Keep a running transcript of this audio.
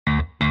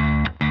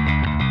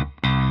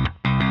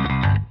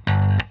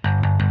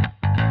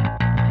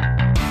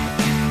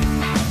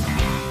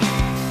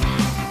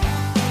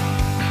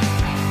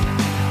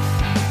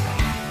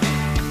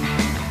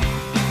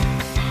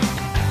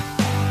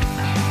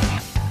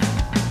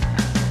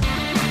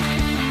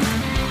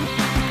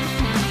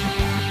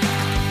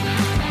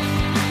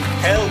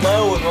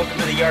Hello and welcome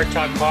to the Yard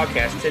Talk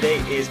podcast. Today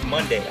is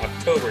Monday,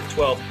 October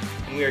 12th,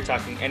 and we are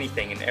talking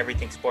anything and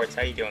everything sports.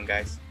 How you doing,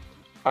 guys?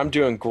 I'm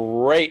doing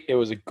great. It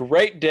was a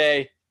great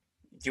day.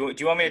 Do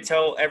you want me to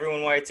tell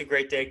everyone why it's a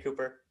great day,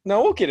 Cooper?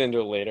 No, we'll get into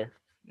it later.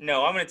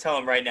 No, I'm going to tell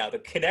them right now. The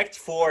Connect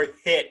 4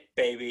 hit,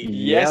 baby.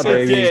 Yes, Yeah, it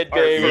baby. did,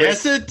 baby.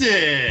 Yes, it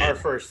did. Our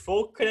first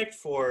full Connect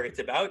 4. It's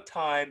about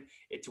time.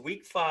 It's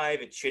week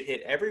 5. It should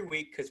hit every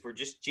week because we're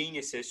just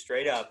geniuses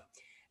straight up.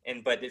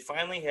 But it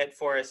finally hit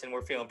for us, and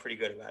we're feeling pretty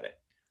good about it.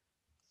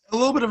 A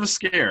little bit of a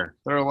scare.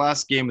 Our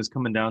last game is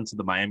coming down to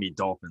the Miami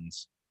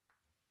Dolphins.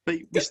 But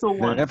we still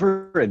won.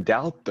 Never a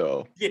doubt,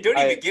 though. Yeah, don't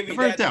even give me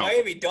never that. The doubt.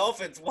 Miami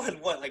Dolphins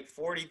won, like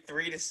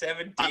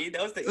 43-17?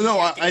 That was the No,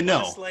 easiest game I know.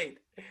 on the slate.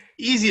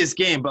 Easiest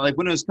game, but like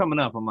when it was coming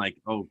up, I'm like,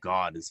 oh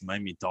God, it's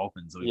Miami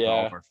Dolphins. We put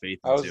all of our faith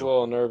I was a into.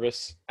 little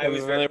nervous. I was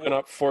And very- then they went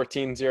up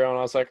 14-0, and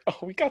I was like, oh,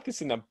 we got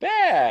this in the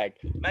bag.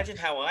 Imagine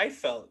how I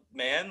felt,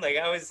 man. Like,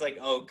 I was like,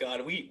 oh,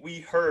 God.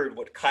 We heard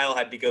what Kyle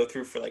had to go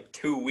through for like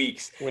 2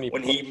 weeks when he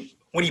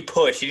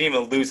pushed. He didn't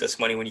even lose us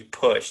money when he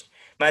pushed.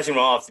 Imagine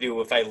what I'll have to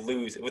do if I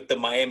lose with the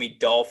Miami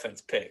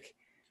Dolphins pick.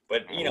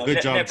 But, you know,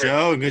 Good job,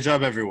 Joe, and good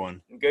job,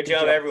 everyone. Good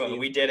job, job, everyone. team.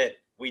 We did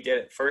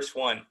it. First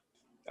one.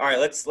 All right,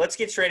 let's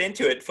get straight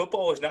into it.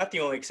 Football was not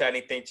the only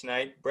exciting thing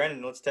tonight.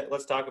 Brendan, let's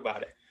talk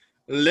about it.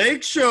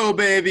 Lake Show,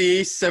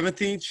 baby.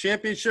 17th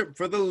championship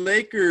for the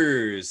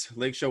Lakers.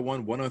 Lake Show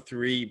won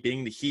 103,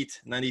 beating the Heat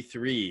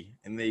 93.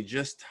 And they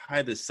just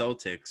tied the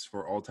Celtics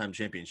for all-time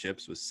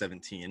championships with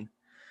 17.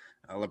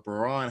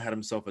 LeBron had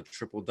himself a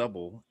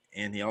triple-double,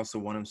 and he also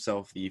won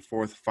himself the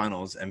fourth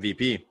finals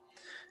MVP.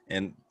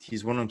 And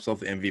he's won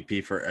himself the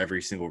MVP for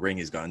every single ring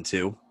he's gotten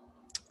to.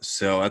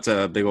 So that's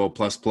a big old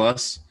plus.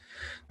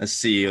 Let's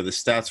see the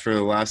stats for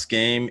the last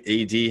game.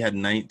 AD had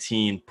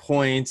 19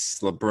 points.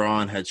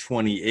 LeBron had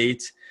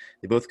 28.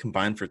 They both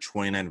combined for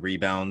 29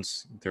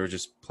 rebounds. They were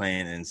just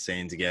playing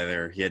insane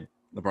together.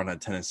 LeBron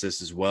had 10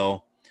 assists as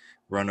well.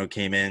 Rondo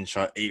came in,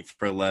 shot 8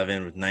 for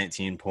 11 with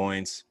 19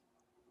 points.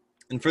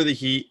 And for the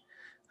Heat,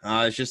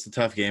 it's just a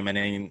tough game. I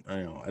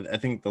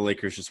think the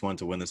Lakers just wanted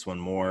to win this one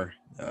more.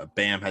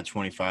 Bam had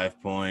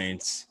 25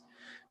 points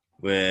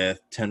with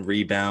 10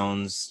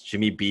 rebounds.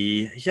 Jimmy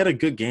B, he had a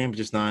good game, but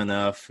just not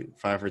enough.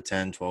 5 for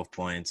 10, 12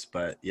 points.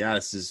 But, yeah,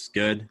 this is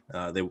good.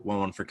 They won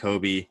one for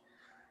Kobe,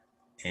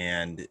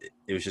 and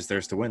it was just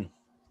theirs to win.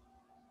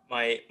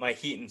 My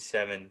Heat in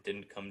 7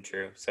 didn't come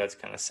true, so that's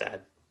kind of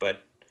sad.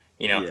 But,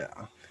 you know, Yeah.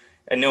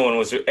 and no one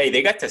was – hey,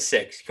 they got to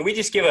 6. Can we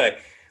just give a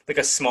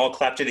small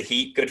clap to the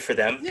Heat? Good for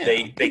them. Yeah,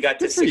 They got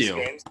to good for 6 you.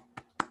 games.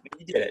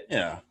 You did it.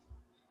 Yeah.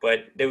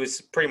 But it was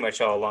pretty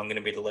much all along going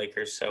to be the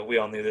Lakers, so we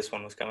all knew this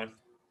one was coming.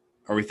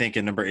 Are we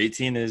thinking number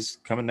 18 is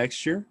coming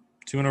next year?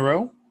 2 in a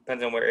row?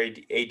 Depends on where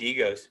AD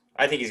goes.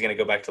 I think he's going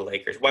to go back to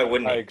Lakers. Why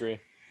wouldn't I he? agree.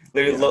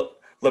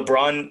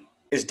 LeBron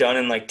is done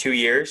in like 2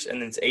 years,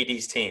 and then it's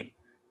AD's team.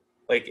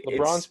 Like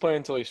LeBron's playing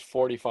until he's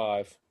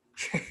 45.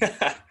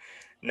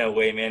 No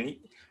way, man.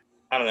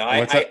 I don't know.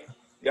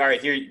 All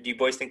right, here. Do you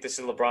boys think this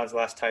is LeBron's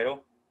last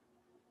title?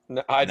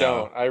 No, I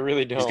don't. I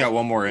really don't. He's got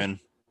one more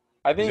in.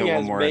 I think he's he got has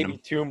one more in maybe him.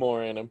 2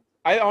 more in him.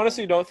 I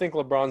honestly don't think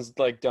LeBron's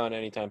done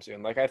anytime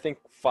soon. I think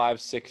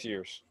 5-6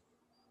 years.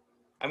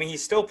 I mean,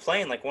 he's still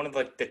playing like one of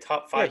the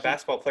top 5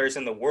 basketball players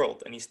in the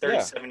world, and he's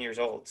 37 years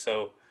old.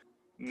 So,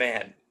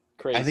 man.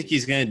 Crazy. I think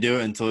he's going to do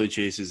it until he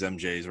chases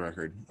MJ's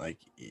record.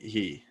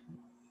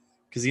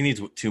 Because he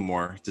needs 2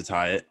 more to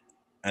tie it.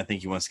 I think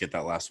he wants to get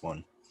that last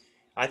one.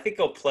 I think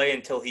he'll play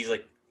until he's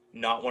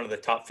not one of the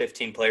top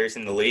 15 players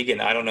in the league,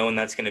 and I don't know when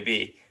that's going to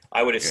be.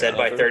 I would have said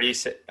by 30.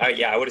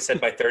 I would have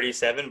said by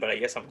 37, but I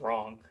guess I'm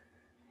wrong.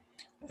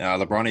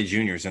 LeBron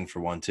Jr. is in for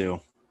one too.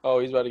 Oh,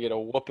 he's about to get a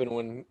whooping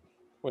when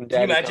Can you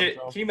Daddy imagine? comes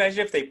home. Can you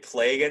imagine if they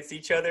play against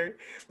each other?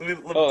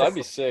 Oh, that'd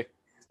be sick.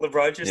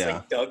 LeBron just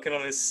Yeah. dunking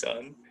on his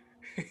son.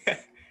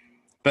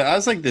 But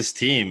as this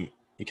team,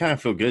 you kind of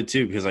feel good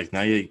too because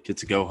now you get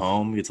to go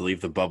home, you get to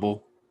leave the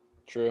bubble.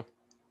 True.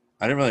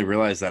 I didn't really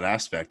realize that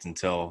aspect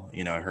until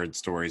I heard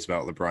stories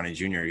about LeBron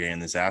Jr.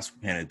 getting his ass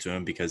handed to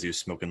him because he was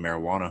smoking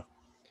marijuana.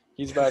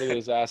 He's about to get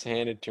his ass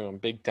handed to him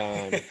big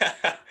time.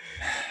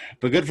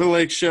 But good for the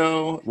Lake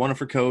Show, one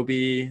for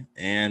Kobe,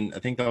 and I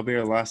think that'll be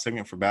our last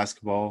segment for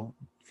basketball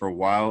for a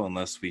while,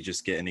 unless we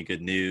just get any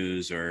good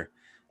news or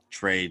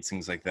trades,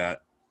 things like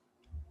that.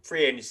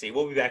 Free agency.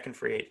 We'll be back in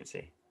free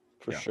agency.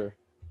 For Yeah. sure.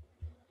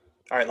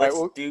 All right, All right,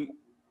 let's do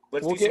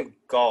we'll some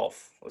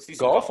golf. Let's do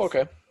some Golf?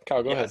 Okay.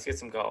 Kyle, go Yeah, ahead. let's get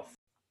some golf.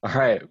 All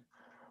right.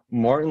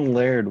 Martin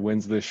Laird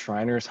wins the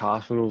Shriners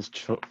Hospitals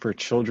for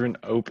Children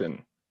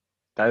Open.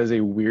 That is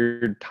a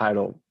weird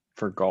title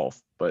for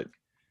golf, but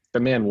the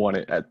man won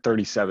it at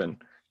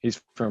 37.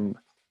 He's from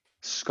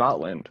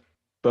Scotland.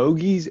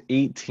 Bogey's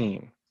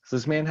 18. So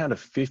this man had a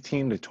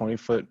 15 to 20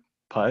 foot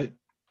putt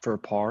for a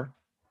par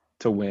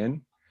to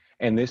win,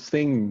 and this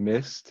thing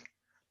missed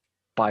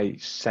by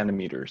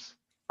centimeters.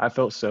 I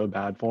felt so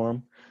bad for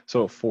him.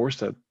 So it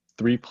forced a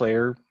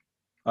 3-player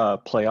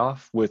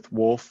playoff with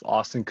Wolf,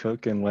 Austin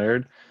Cook, and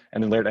Laird,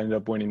 and then Laird ended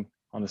up winning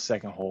on the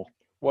second hole.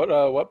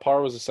 What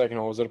par was the second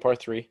hole? Was it a par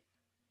 3?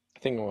 I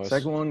think it was.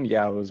 Second one,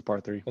 yeah, it was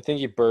par 3. I think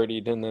he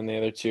birdied, and then the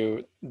other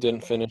two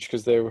didn't finish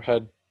because they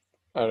had.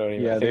 I don't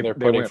even. Yeah, I think they're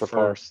they putting went for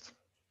par. first.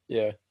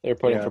 Yeah, they were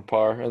putting Yeah. for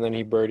par, and then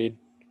he birdied.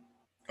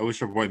 I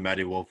wish our boy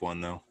Matty Wolf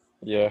won though.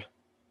 Yeah.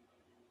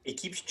 He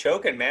keeps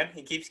choking, man.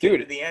 He keeps getting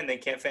Dude. to the end. They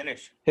can't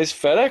finish. His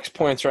FedEx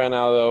points right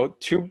now, though,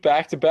 2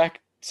 back-to-back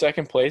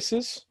second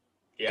places.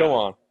 Yeah. Come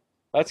on,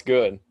 that's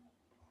good.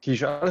 He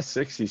shot a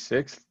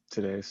 66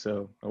 today,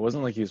 so it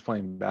wasn't like he was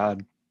playing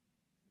bad.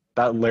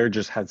 That Laird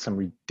just had some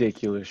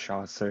ridiculous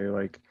shots today.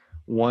 Like,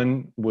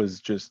 one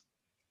was just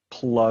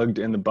plugged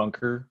in the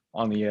bunker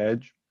on the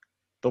edge.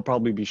 They'll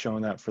probably be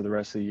showing that for the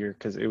rest of the year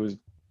because it was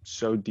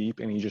so deep,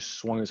 and he just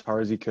swung as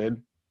hard as he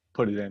could,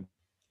 put it in.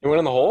 He went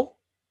in the hole?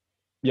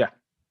 Yeah.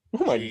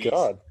 Oh, my Jeez.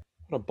 God.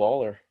 What a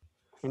baller.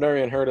 I've never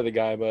even heard of the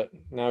guy, but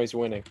now he's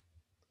winning.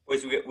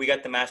 Boys, we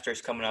got the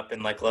Masters coming up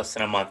in like less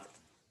than a month.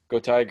 Go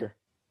Tiger.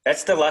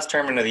 That's the last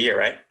tournament of the year,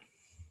 right?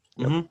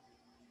 Mm-hmm.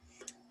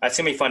 That's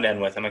going to be fun to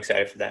end with. I'm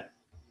excited for that.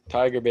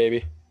 Tiger,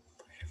 baby.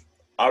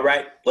 All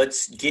right,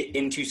 let's get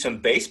into some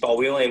baseball.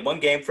 We only had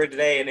one game for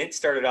today, and it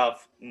started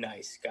off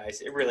nice,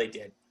 guys. It really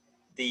did.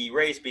 The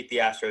Rays beat the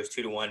Astros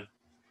 2-1.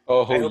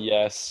 Oh,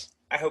 yes.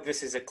 I hope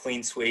this is a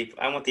clean sweep.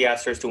 I want the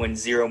Astros to win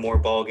 0 more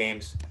ball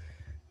games.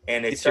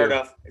 And Me it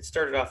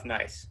started off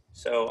nice.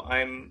 So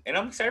I'm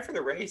excited for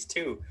the Rays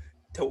too.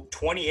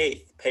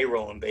 28th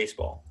payroll in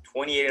baseball.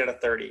 28 out of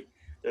 30.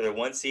 They're the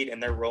 1 seed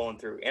and they're rolling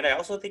through. And I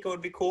also think it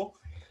would be cool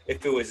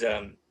if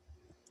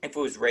it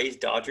was Rays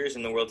Dodgers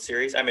in the World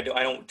Series. I mean,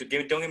 don't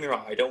get me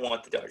wrong. I don't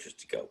want the Dodgers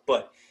to go,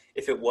 but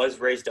if it was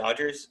Rays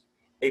Dodgers,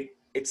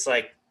 it's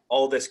like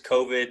all this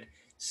COVID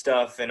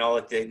stuff and all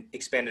of the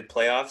expanded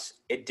playoffs.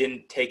 It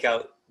didn't take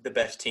out the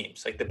best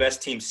teams. Like the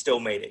best teams still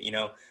made it,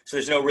 So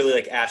there's no really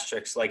like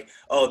asterisks like,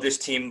 oh, this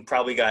team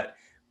probably got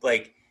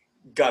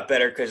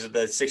better because of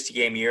the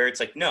 60-game year.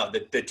 It's like, no,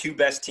 the 2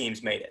 best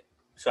teams made it.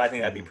 So I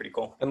think that'd be pretty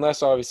cool.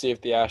 Unless, obviously,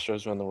 if the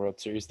Astros win the World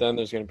Series, then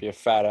there's going to be a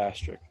fat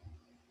asterisk.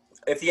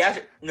 If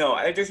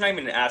there's not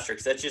even an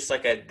asterisk. That's just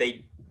like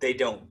they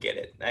don't get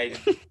it.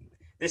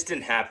 This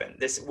didn't happen.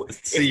 It's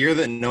the year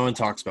that no one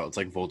talks about. It's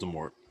like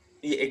Voldemort.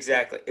 Yeah,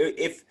 exactly.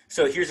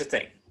 So here's the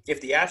thing. If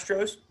the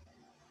Astros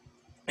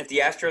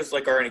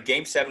are in a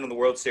Game 7 of the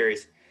World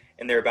Series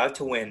and they're about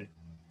to win,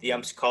 the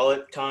umps call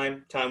it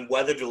time,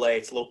 weather delay.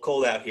 It's a little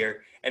cold out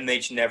here, and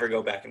they should never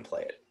go back and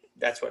play it.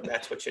 That's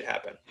what should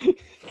happen.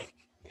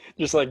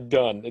 Just like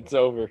done. It's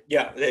over.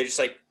 Yeah, they're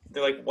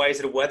like, why is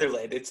it a weather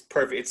delay? It's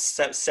perfect. It's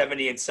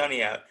 70 and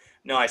sunny out.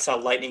 No, I saw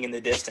lightning in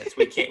the distance.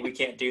 We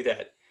can't do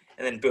that.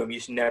 And then boom, you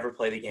should never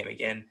play the game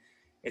again.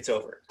 It's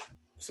over.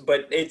 So,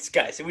 but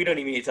guys, we don't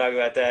even need to talk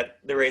about that.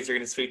 The Rays are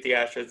going to sweep the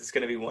Astros. It's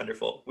going to be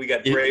wonderful. We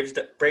got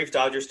Braves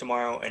Dodgers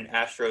tomorrow and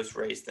Astros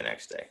Rays the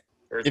next day.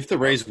 If the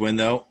Rays win,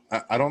 though,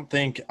 I don't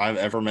think I've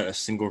ever met a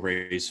single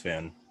Rays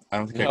fan. I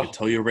don't think I could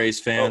tell you a Rays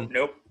fan.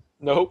 Oh,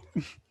 nope.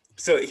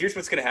 So here's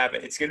what's going to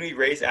happen. It's going to be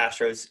Rays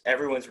Astros.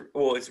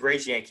 It's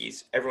Rays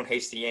Yankees. Everyone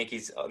hates the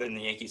Yankees other than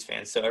the Yankees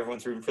fans, so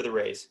everyone's rooting for the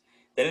Rays.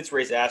 Then it's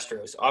Rays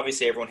Astros.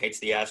 Obviously, everyone hates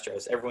the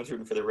Astros. Everyone's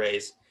rooting for the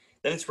Rays.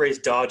 Then it's Rays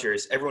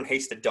Dodgers. Everyone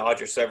hates the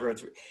Dodgers, so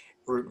everyone's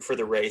rooting for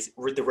the Rays.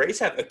 The Rays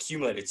have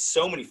accumulated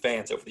so many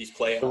fans over these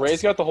playoffs. The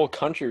Rays got the whole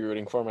country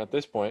rooting for them at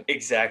this point.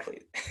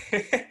 Exactly.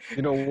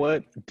 You know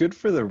what? Good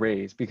for the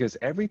Rays because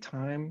every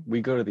time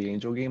we go to the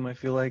Angel game, I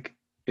feel like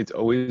it's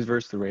always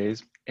versus the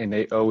Rays, and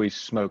they always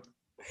smoke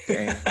the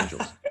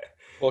Angels.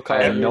 Well,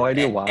 I have no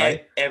idea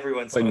why.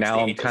 Everyone but now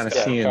I'm kind of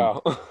seeing.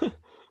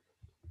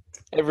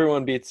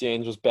 Everyone beats the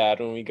Angels bad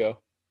when we go.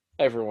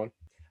 Everyone.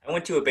 I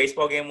went to a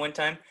baseball game one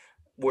time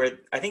where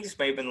I think this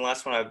may have been the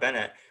last one I've been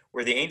at,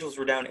 where the Angels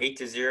were down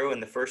 8-0 in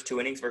the first 2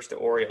 innings versus the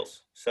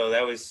Orioles. So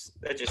it's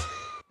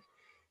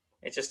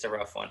just a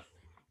rough one.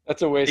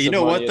 That's a waste. You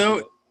know of what money,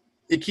 though?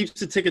 It keeps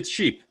the tickets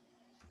cheap.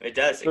 It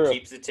does. True. It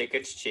keeps the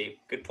tickets cheap.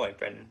 Good point,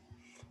 Brendan.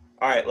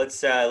 All right,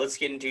 let's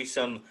get into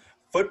some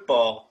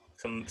football,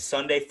 some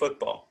Sunday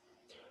football.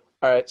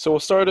 All right, so we'll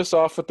start us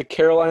off with the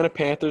Carolina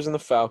Panthers and the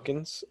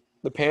Falcons.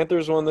 The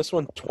Panthers won this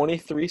one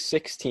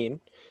 23-16.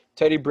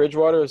 Teddy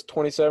Bridgewater is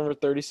 27 for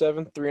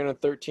 37,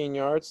 313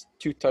 yards,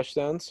 2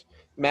 touchdowns.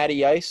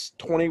 Matty Ice,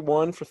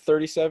 21 for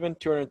 37,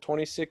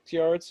 226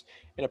 yards,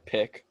 and a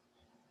pick.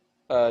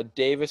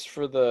 Davis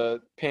for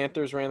the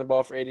Panthers ran the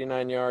ball for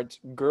 89 yards.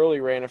 Gurley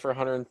ran it for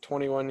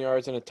 121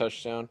 yards and a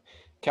touchdown.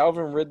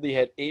 Calvin Ridley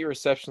had 8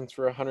 receptions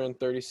for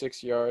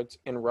 136 yards,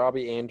 and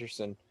Robbie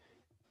Anderson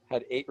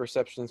had 8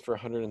 receptions for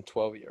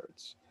 112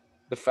 yards.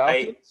 The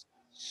Falcons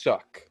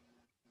suck.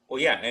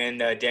 Well, yeah, and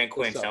Dan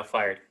Quinn's now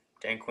fired.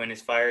 Dan Quinn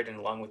is fired, and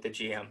along with the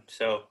GM.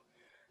 So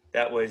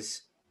that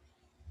was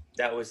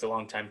a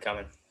long time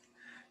coming.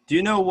 Do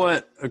you know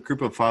what a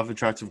group of 5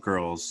 attractive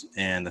girls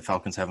and the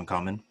Falcons have in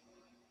common?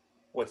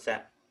 What's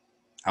that?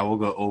 I will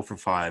go 0 for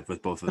 5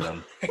 with both of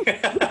them.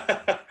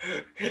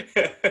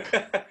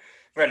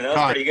 Brendan, that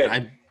was pretty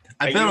good.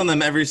 I bet on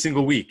them every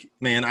single week,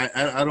 man.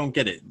 I don't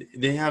get it.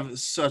 They have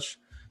such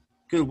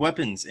good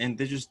weapons, and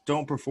they just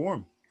don't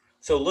perform.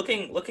 So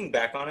looking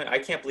back on it, I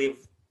can't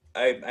believe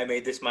I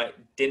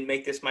didn't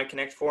make this my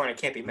Connect 4, and I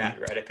can't be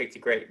mad, right? I picked a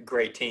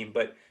great team,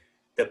 but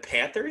the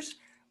Panthers,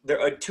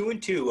 they're a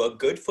 2-2, a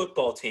good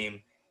football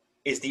team,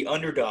 is the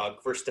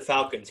underdog versus the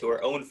Falcons, who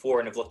are 0-4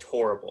 and have looked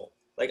horrible.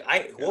 Like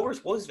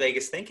what was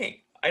Vegas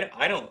thinking?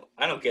 I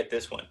don't get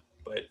this one,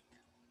 but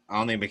I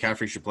don't think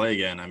McCaffrey should play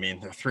again. I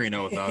mean, they're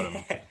 3-0 without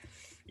him.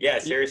 Yeah,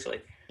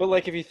 seriously. But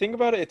like, if you think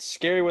about it, it's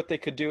scary what they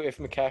could do if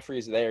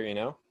McCaffrey's there. You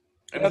know,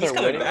 I mean, he's they're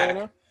coming winning back. right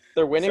now.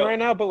 They're winning So- right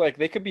now, but like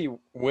they could be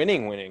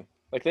winning.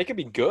 Like they could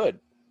be good.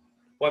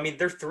 Well, I mean,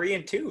 they're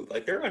 3-2.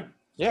 Like they're on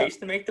Yeah. pace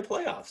to make the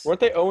playoffs. Weren't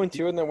they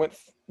 0-2 and then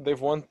they've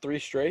won 3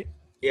 straight?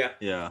 Yeah,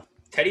 Yeah.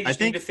 Teddy I just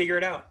think- need to figure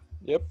it out.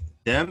 Yep.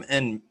 Them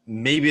and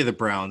maybe the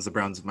Browns. The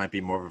Browns might be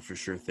more of a for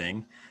sure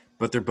thing,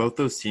 but they're both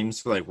those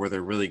teams like where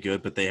they're really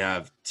good, but they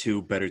have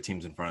two better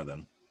teams in front of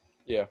them.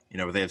 Yeah. You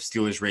know, they have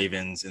Steelers,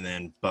 Ravens, and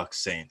then Bucks,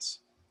 Saints.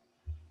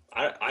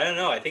 I don't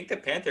know. I think the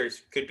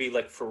Panthers could be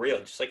like for real,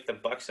 just like the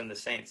Bucks and the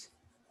Saints.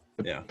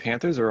 The Yeah.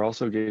 Panthers are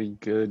also getting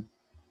good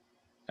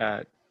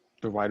at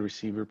the wide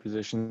receiver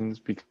positions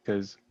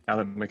because now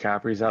that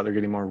McCaffrey's out, they're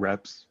getting more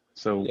reps.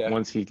 So Yeah.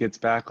 once he gets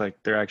back,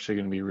 like they're actually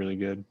going to be really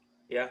good.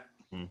 Yeah.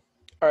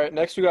 All right,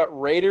 next we got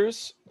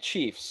Raiders,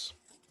 Chiefs.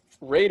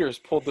 Raiders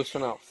pulled this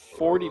one out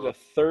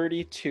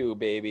 40-32,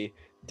 baby.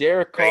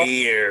 Derek Carr,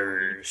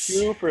 Raiders.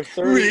 2 for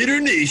 30, Raider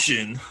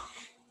Nation.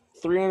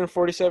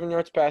 347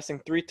 yards passing,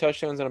 3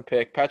 touchdowns and a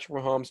pick. Patrick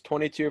Mahomes,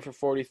 22 for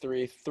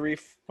 43,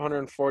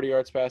 340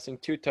 yards passing,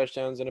 2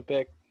 touchdowns and a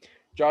pick.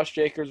 Josh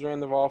Jacobs ran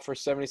the ball for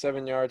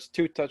 77 yards,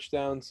 2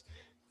 touchdowns.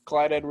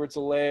 Clyde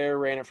Edwards-Helaire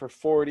ran it for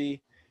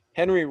 40.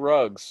 Henry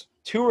Ruggs,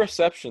 2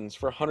 receptions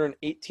for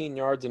 118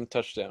 yards and a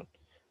touchdown.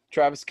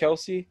 Travis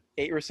Kelce,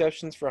 8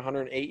 receptions for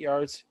 108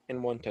 yards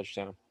and 1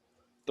 touchdown.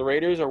 The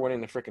Raiders are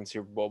winning the freaking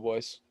Super Bowl,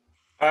 boys.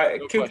 No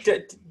Coop,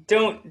 question.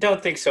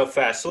 don't think so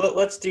fast. So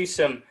let's do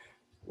some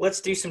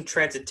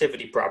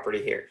transitivity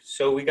property here.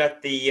 So we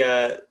got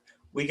the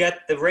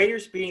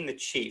Raiders beating the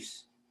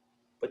Chiefs,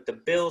 but the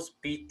Bills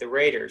beat the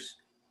Raiders,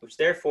 which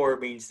therefore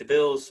means the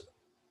Bills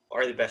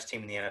are the best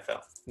team in the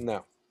NFL.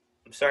 No.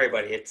 I'm sorry,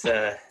 buddy. It's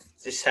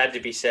just had to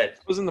be said.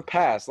 It was in the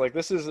past. Like,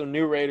 this is a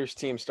new Raiders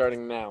team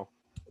starting now.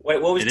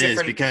 Wait, what was It is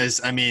different?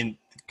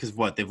 because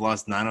what they've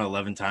lost 9 out of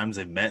 11 times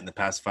they've met in the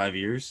past 5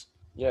 years.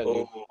 Yeah,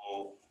 dude.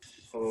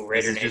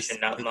 Raider Is it Nation.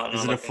 Not is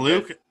it a looking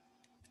fluke? good.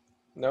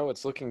 No,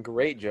 it's looking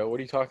great, Joe. What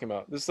are you talking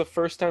about? This is the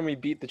first time we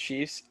beat the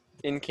Chiefs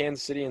in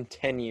Kansas City in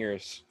 10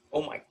 years.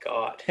 Oh my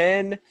God.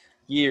 10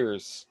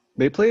 years.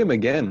 They play him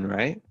again,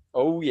 right?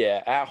 Oh,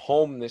 yeah. At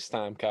home this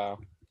time, Kyle.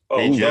 Oh,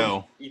 Hey,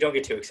 Joe. You don't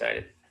get too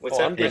excited. What's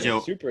I'm up? Hey, getting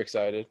Joe. super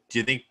excited. Do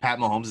you think Pat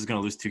Mahomes is going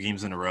to lose 2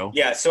 games in a row?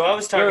 Yeah, so I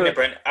was talking Sure. to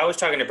Brent. I was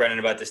talking to Brendan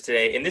about this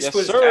today, and this Yes,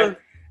 was sir.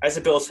 as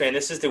a Bills fan,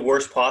 this is the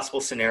worst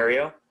possible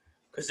scenario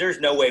because there's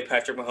no way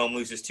Patrick Mahomes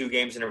loses 2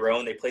 games in a row,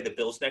 and they play the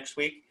Bills next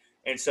week.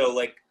 And so,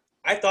 like,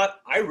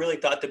 I really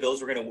thought the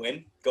Bills were going to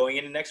win going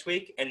into next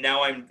week, and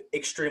now I'm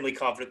extremely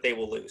confident they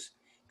will lose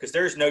because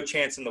there's no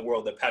chance in the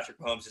world that Patrick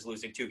Mahomes is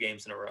losing 2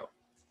 games in a row.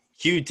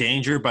 Huge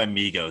danger by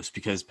Migos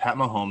because Pat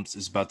Mahomes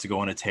is about to go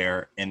on a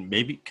tear and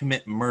maybe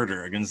commit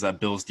murder against that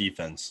Bills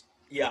defense.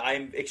 Yeah,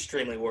 I'm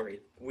extremely worried.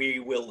 We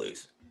will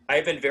lose.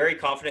 I've been very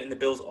confident in the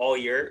Bills all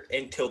year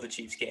until the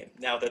Chiefs game.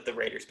 Now that the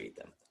Raiders beat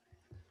them.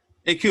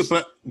 Hey, Coop,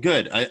 but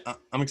good.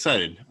 I'm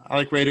excited. I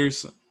like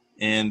Raiders,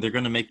 and they're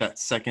going to make that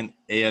second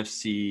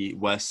AFC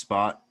West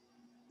spot.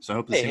 So I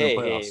hope this Hey, team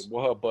in the hey, playoffs.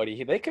 well,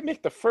 buddy, they could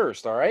make the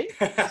first, all right?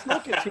 Let's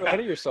not get too ahead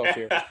of yourself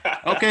here.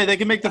 Okay, they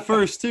can make the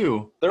first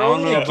too. They're I don't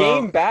only know a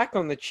game about- back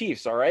on the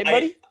Chiefs, all right,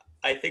 buddy?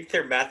 I think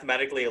they're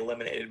mathematically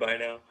eliminated by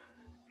now.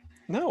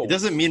 No. It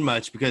doesn't mean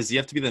much because you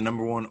have to be the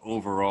number 1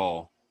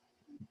 overall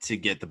to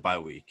get the bye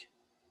week.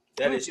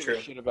 I That don't is give a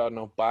true. Shit about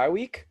no bye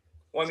week.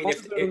 Well, I As mean, long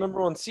as they're the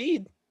number 1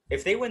 seed.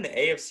 if they win the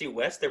AFC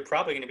West, they're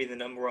probably going to be the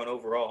number 1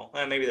 overall.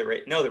 Maybe the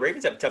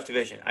Ravens have a tough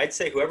division. I'd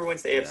say whoever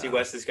wins the AFC Yeah.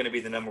 West is going to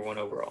be the number 1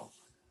 overall.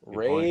 point.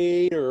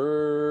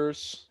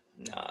 Raiders.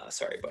 Nah,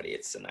 sorry, buddy,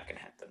 it's not going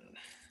to happen.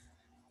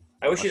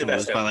 I wish you the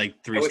best. By Hope. like I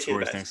 3 wish you the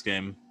scores best. next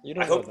game. You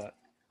don't I know hope- that.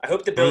 I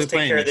hope the Who are Bills they take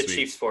playing care of the next week?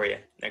 Chiefs for you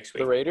next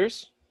week. The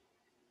Raiders?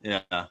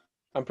 Yeah.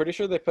 I'm pretty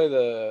sure they play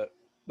the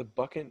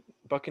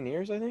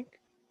Buccaneers, I think.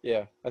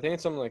 Yeah, I think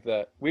it's something like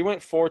that. We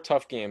went 4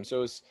 tough games, so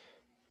it was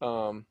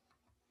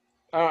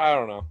I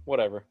don't know,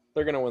 whatever.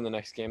 They're going to win the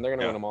next game. They're going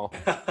to win them all.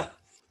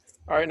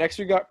 All right, next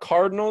we got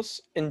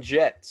Cardinals and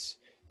Jets.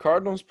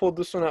 Cardinals pulled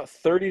this one out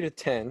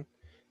 30-10.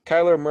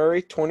 Kyler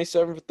Murray,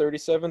 27 for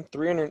 37,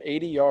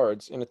 380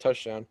 yards and a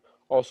touchdown,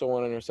 also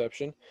 1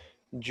 interception.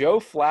 Joe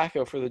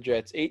Flacco for the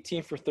Jets,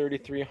 18 for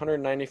 33,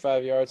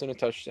 195 yards and a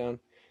touchdown.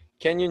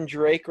 Kenyon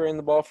Drake ran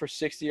the ball for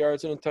 60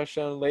 yards and a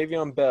touchdown.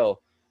 Le'Veon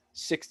Bell,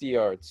 60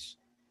 yards.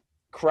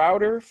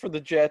 Crowder for the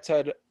Jets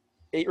had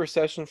 8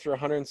 receptions for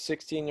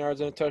 116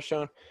 yards and a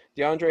touchdown.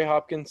 DeAndre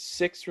Hopkins,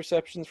 6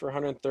 receptions for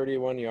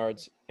 131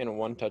 yards and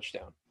 1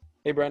 touchdown.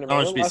 Hey, Brandon, Not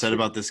much to remember be last said week-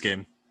 about this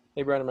game.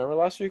 Hey, Brandon, remember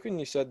last week when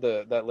you said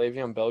that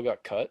Le'Veon Bell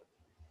got cut?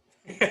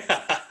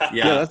 Yeah,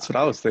 Yeah, that's what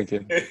I was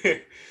thinking.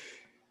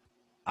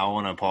 I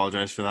want to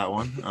apologize for that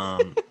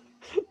one.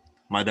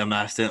 My dumb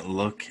ass didn't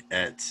look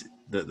at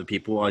the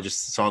people. I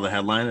just saw the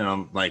headline, and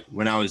I'm like,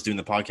 when I was doing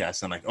the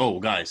podcast, I'm like, oh,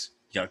 guys,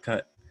 you got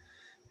cut.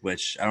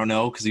 which I don't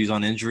know because he was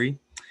on injury.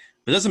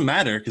 But it doesn't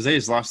matter because they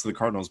just lost to the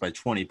Cardinals by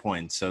 20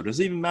 points. So does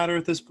it even matter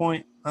at this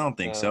point? I don't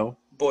think so.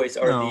 Boys,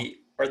 No.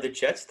 are the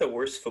Jets the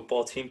worst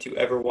football team to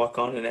ever walk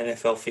on an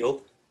NFL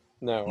field?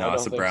 No, No, I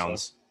it's don't the think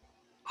Browns. so.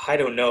 I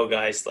don't know,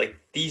 guys. Like,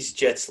 these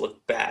Jets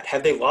look bad.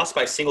 Have they lost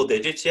by single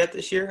digits yet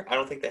this year? I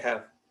don't think they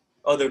have.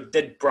 Oh, they're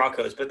dead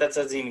Broncos, but that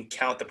doesn't even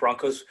count. The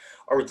Broncos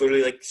are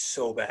literally, like,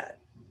 so bad.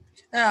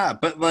 Yeah,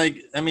 but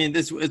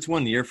it's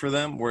 1 year for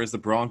them, whereas the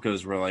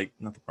Broncos were like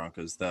not the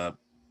Broncos, the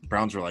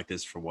Browns were like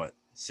this for what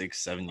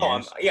 6-7 Oh,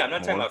 years. I'm not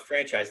talking more? about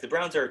franchise. The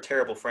Browns are a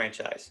terrible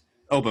franchise.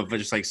 Oh, but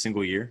just like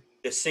single year,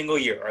 The single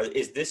year,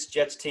 is this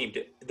Jets team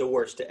the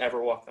worst to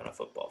ever walk on a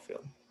football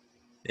field?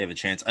 they have a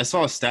chance. I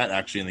saw a stat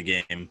actually in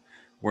the game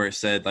where it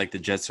said like the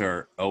Jets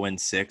are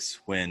 0-6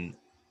 when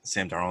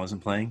Sam Darnold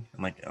isn't playing.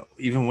 I'm like,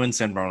 even when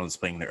Sam Darnold is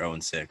playing, they're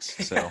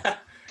 0-6. So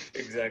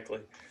Exactly.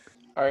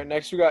 All right,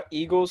 next we got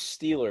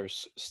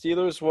Eagles-Steelers.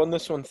 Steelers won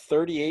this one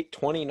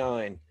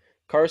 38-29.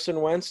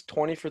 Carson Wentz,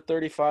 20 for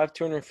 35,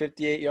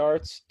 258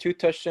 yards, 2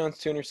 touchdowns,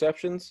 2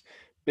 interceptions.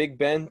 Big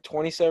Ben,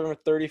 27 for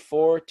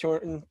 34,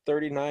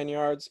 239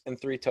 yards, and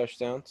 3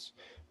 touchdowns.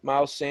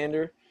 Miles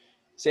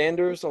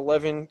Sanders,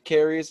 11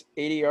 carries,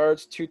 80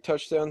 yards, 2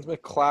 touchdowns.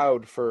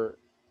 McLeod for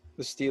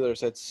the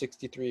Steelers had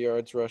 63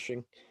 yards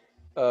rushing.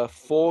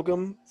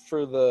 Fulgham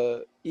for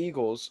the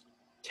Eagles,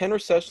 10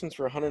 receptions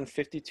for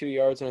 152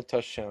 yards and a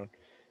touchdown.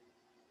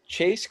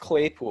 Chase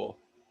Claypool,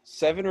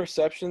 7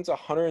 receptions,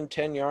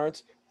 110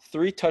 yards,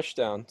 3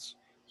 touchdowns.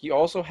 He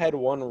also had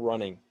 1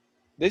 running.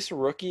 This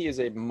rookie is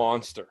a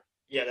monster.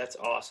 Yeah, that's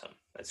awesome.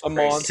 That's A crazy.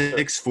 monster.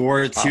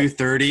 6'4",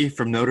 230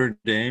 from Notre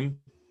Dame.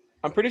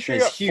 I'm pretty sure he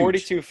That's got huge.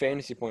 42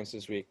 fantasy points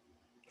this week.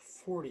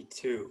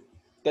 42.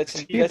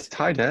 He's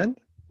tight end.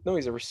 No,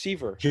 he's a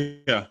receiver.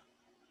 Yeah.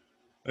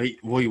 He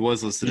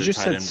was listed You as just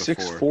tight said end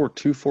 6'4", before.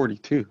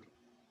 242.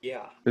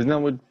 Yeah. Isn't that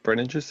what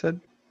Brennan just said?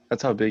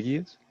 That's how big he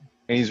is?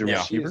 And he's a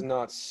Yeah. He is receiver?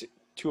 not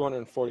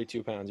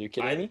 242 pounds. Are you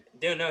kidding me?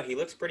 don't know. He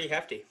looks pretty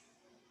hefty.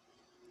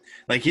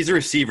 Like he's a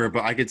receiver,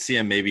 but I could see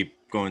him maybe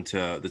going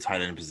to the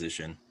tight end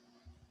position.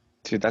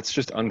 Dude, that's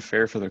just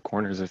unfair for the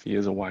corners if he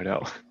is a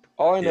wideout.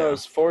 All I know Yeah.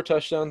 is 4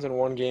 touchdowns in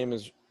 1 game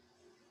is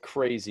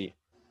crazy.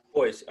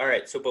 Boys, all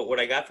right. But what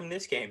I got from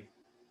this game,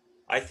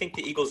 I think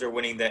the Eagles are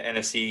winning the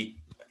NFC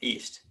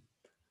East.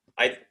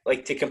 I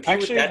like to compete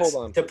Actually, with that. hold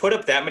on. To put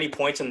up that many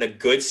points on the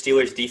good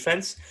Steelers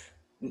defense.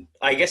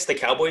 I guess the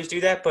Cowboys do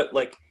that, but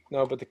like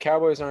No, but the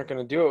Cowboys aren't going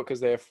to do it because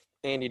they have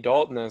Andy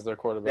Dalton as their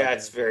quarterback.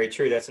 that's very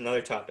true. That's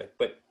another topic.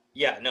 But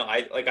yeah, no,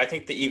 I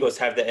think the Eagles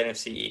have the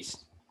NFC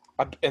East.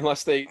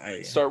 Unless they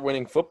start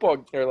winning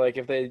football, or like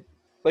if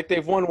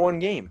they've won 1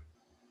 game.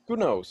 Who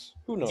knows?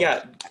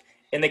 Yeah,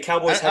 and the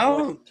Cowboys I have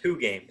don't- won 2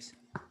 games.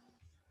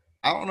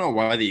 I don't know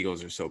why the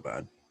Eagles are so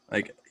bad.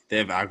 Like they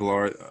have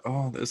Aguilar.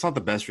 Oh, it's not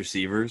the best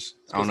receivers.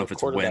 I don't know if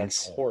it's quarterback's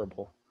Wentz.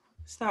 horrible.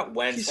 It's not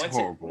Wentz. He's Wentz,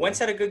 horrible. Wentz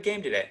had a good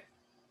game today.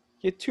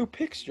 He had 2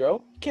 picks,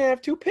 Joe. You can't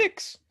have 2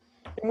 picks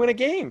and win a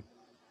game.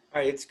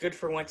 All right, it's good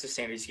for Wentz's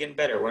standards. He's getting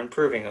better. We're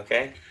improving,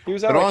 okay? He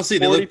was at But like honestly,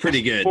 they look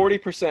pretty good.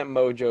 40%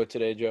 mojo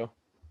today, Joe.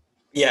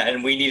 Yeah,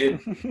 and we needed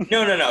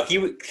no.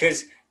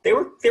 Because they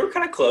were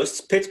kind of close.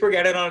 Pittsburgh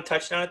added on a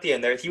touchdown at the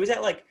end there. He was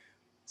at like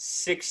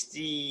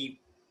 61%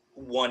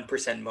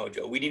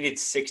 mojo. We needed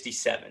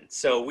 67.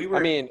 So we were.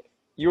 I mean,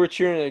 you were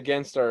cheering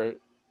against our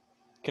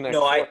Connect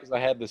No, I- because I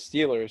had the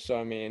Steelers, so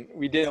I mean,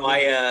 we didn't No,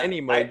 lose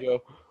any mojo.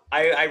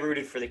 I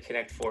rooted for the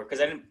Connect Four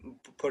because I didn't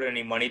put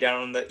any money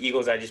down on the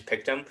Eagles. I just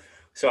picked them.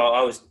 So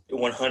I was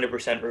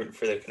 100% rooting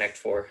for the Connect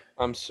Four.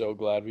 I'm so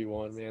glad we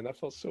won, man. That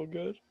felt so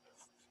good.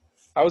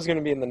 I was going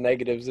to be in the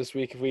negatives this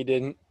week if we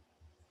didn't.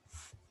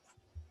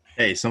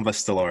 Hey, some of us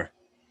still are.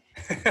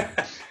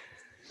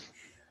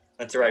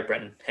 That's all right,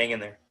 Brendan. Hang in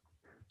there.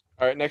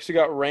 All right, next we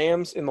got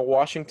Rams in the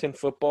Washington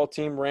football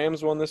team.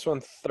 Rams won this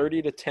one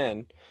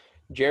 30-10.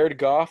 Jared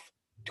Goff,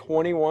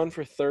 21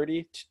 for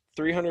 30,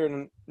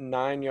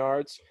 309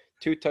 yards,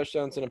 2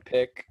 touchdowns and a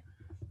pick.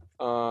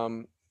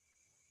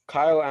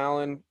 Kyle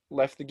Allen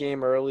left the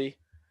game early,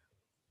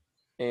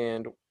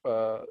 and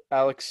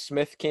Alex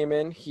Smith came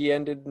in. He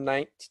ended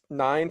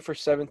 9 for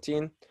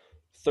 17,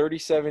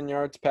 37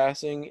 yards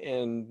passing,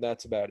 and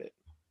that's about it.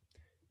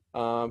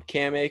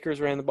 Cam Akers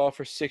ran the ball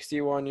for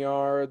 61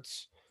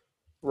 yards.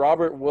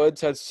 Robert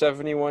Woods had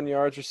 71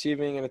 yards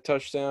receiving and a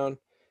touchdown.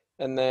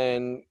 And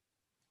then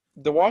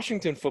the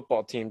Washington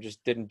football team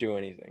just didn't do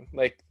anything.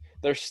 Like,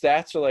 their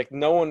stats are like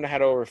no one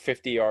had over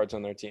 50 yards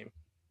on their team.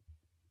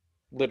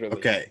 Literally.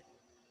 Okay,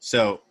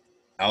 so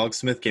Alex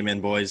Smith came in,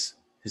 boys.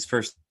 His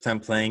first time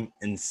playing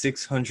in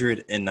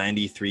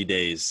 693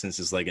 days since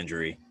his leg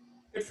injury.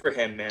 Good for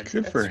him, man.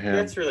 Good for him.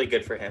 That's really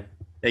good for him.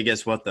 Hey,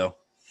 guess what though?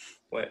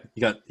 What?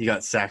 He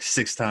got sacked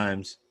 6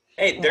 times.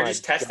 Hey, Oh they're my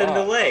just testing God.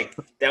 the leg.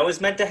 That was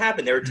meant to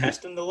happen. They were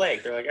testing the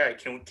leg. They're like, all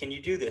right, can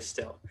you do this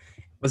still?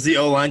 Was the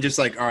O-line just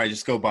like, all right,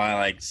 just go by,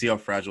 like, see how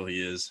fragile he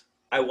is?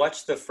 I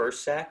watched the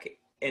first sack,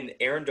 and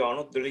Aaron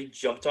Donald literally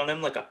jumped on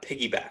him like a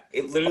piggyback.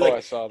 It literally, I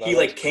saw that. he That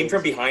like was came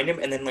from crazy. behind him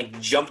and then like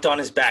jumped on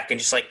his back and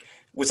just like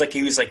was like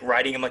he was like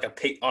riding him like a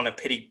pig on a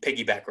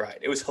piggyback ride.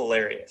 It was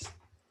hilarious.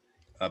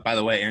 By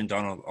the way, Aaron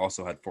Donald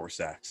also had 4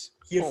 sacks.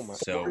 He had Oh my-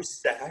 4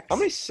 sacks. How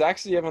many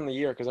sacks do you have on the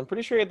year? Because I'm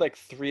pretty sure he had like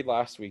 3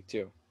 last week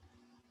too.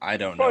 I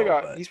don't know,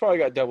 but He's probably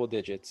got double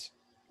digits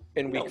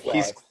in No week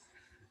way. 5.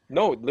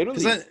 No, literally.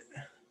 because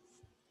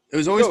it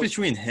was always Joe-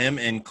 between him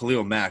and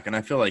Khalil Mack, and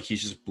I feel like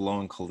he's just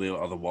blowing Khalil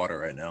out of the water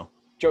right now.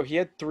 Joe, he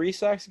had 3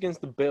 sacks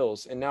against the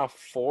Bills and now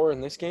 4 in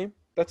this game.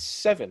 That's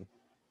 7.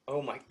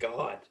 Oh my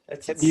God,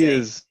 that's He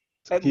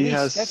insane. He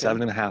has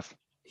 7.5.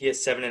 He has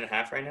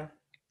 7.5 right now.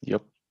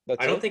 Yep. That's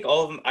I don't it? think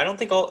all of them. I don't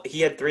think all. He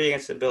had 3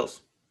 against the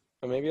Bills.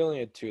 Or maybe he only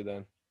had 2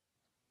 then.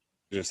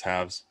 Just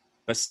halves,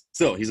 but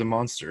still, he's a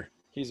monster.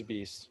 He's a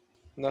beast.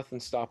 Nothing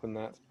stopping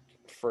that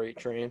freight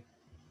train.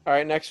 All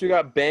right, next we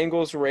got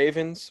Bengals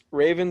Ravens.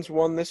 Ravens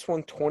won this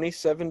one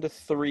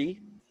 27-3.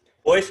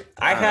 Boys,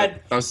 I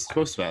had that was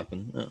supposed to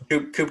happen. Yeah.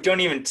 Coop. Don't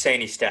even say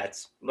any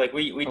stats. Like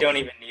we don't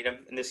even need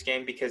him in this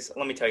game because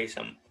let me tell you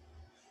something.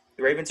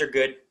 The Ravens are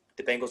good.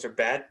 The Bengals are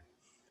bad.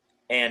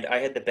 And I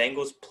had the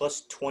Bengals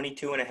plus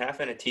 22.5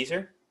 in a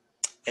teaser,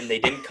 and they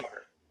didn't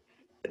cover.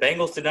 The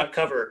Bengals did not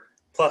cover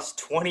plus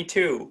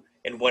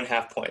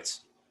 22.5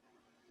 points.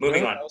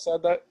 Moving on. Who else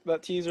had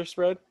that teaser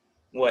spread?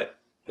 What?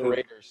 The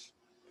Raiders.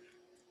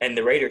 And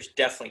the Raiders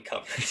definitely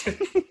covered.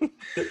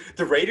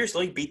 the Raiders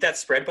only beat that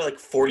spread by like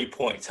 40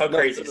 points. How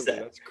crazy is that?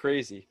 That's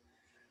crazy.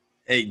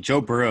 Hey,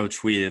 Joe Burrow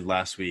tweeted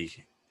last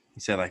week. He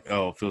said like,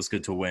 "Oh, it feels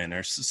good to win,"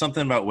 or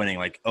something about winning.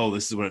 Like, "Oh,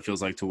 this is what it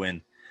feels like to win."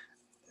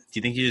 Do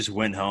you think he just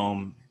went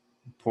home,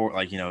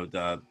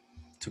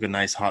 took a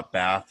nice hot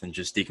bath and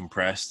just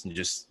decompressed and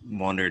just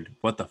wondered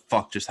what the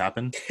fuck just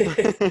happened?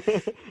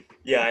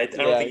 Yeah, I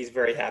don't think he's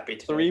very happy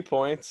today. 3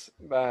 points.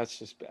 That's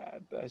just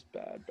bad. That's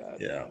bad.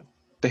 Yeah. Bad.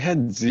 They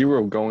had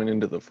 0 going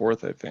into the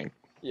 4th, I think.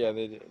 Yeah,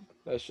 they did.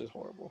 That's just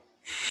horrible.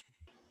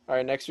 All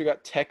right, next we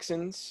got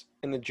Texans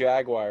and the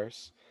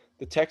Jaguars.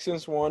 The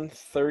Texans won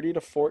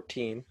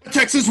 30-14.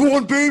 Texas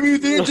won, baby.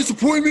 They didn't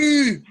disappoint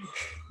me.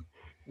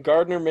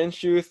 Gardner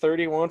Minshew,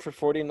 31 for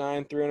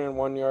 49,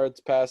 301 yards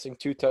passing,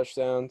 2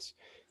 touchdowns.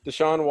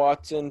 Deshaun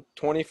Watson,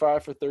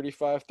 25 for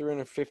 35,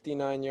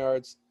 359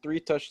 yards, 3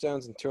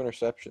 touchdowns, and 2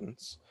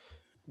 interceptions.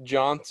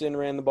 Johnson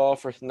ran the ball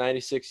for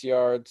 96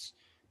 yards.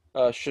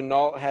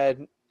 Chenault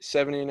had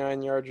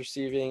 79 yards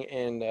receiving,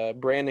 and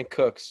Brandon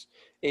Cooks,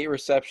 8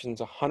 receptions,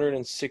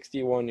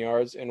 161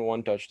 yards, and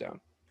 1 touchdown.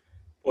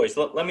 Boys,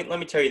 let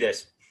me tell you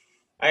this.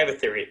 I have a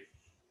theory.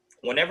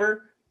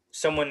 Whenever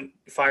someone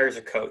fires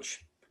a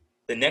coach,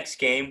 the next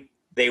game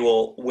they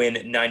will win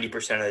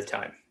 90% of the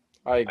time.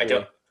 I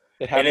agree.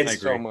 It happens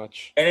so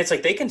much. And it's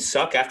like they can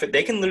suck after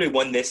they can literally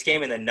win this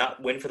game and then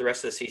not win for the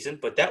rest of the season.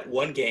 But that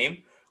one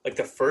game, like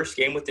the first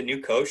game with the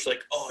new coach,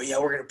 like, oh yeah,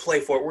 we're gonna play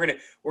for it.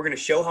 We're gonna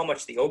show how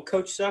much the old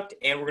coach sucked,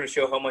 and we're gonna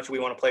show how much we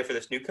want to play for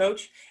this new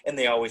coach, and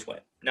they always win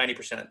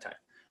 90% of the time.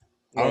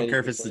 I don't care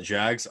if it's the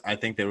Jags. I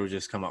think they would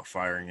just come out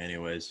firing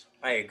anyways.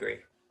 I agree.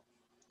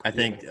 I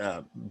think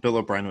Bill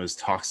O'Brien was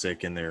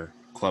toxic in their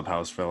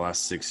clubhouse for the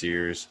last 6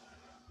 years.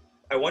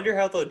 I wonder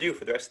how they'll do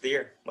for the rest of the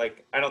year.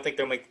 Like, I don't think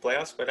they'll make the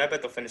playoffs, but I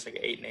bet they'll finish like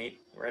 8-8,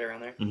 right around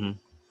there. Mm-hmm.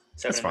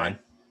 That's fine.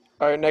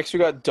 All right, next we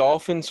got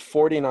Dolphins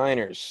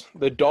 49ers.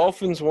 The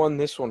Dolphins won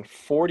this one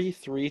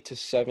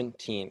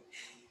 43-17.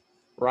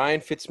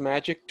 Ryan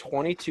Fitzmagic,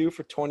 22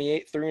 for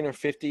 28,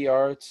 350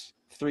 yards,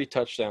 3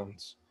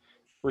 touchdowns.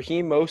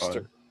 Raheem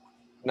Mostert,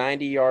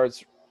 90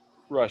 yards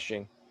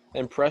rushing.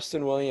 And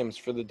Preston Williams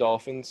for the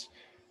Dolphins,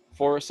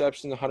 4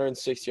 receptions,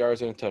 106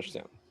 yards, and a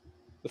touchdown.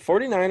 The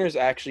 49ers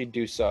actually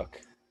do suck.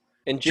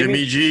 And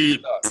Jimmy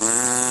G.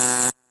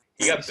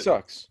 He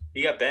sucks.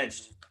 He got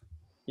benched.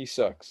 He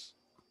sucks.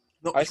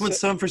 No, he went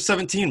 7 for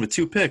 17 with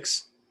 2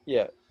 picks.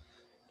 Yeah.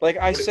 Like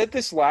I said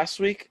this last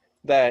week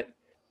that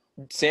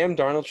Sam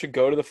Darnold should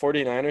go to the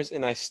 49ers,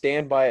 and I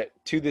stand by it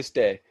to this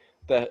day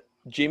that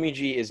Jimmy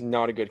G is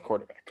not a good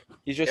quarterback.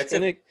 He's just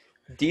in a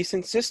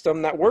decent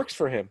system that works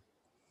for him.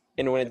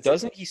 And when it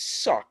doesn't, he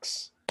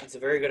sucks. That's a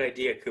very good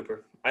idea,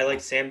 Cooper. I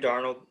like Sam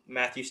Darnold,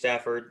 Matthew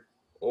Stafford,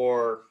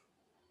 or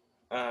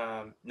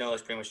no,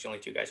 that's pretty much the only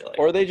 2 guys I like.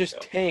 Or they just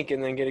tank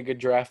and then get a good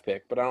draft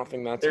pick, but I don't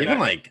think that's Even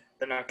like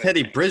they're not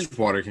Teddy tank.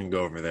 Bridgewater can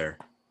go over there.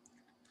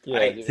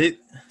 Yeah,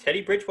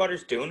 Teddy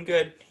Bridgewater's doing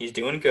good. He's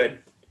doing good.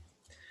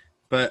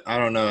 But I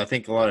don't know. I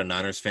think a lot of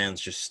Niners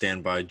fans just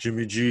stand by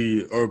Jimmy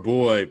G, our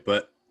boy,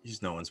 but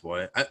he's no one's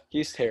boy.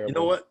 He's terrible. You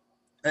know what?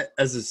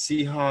 As a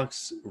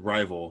Seahawks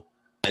rival,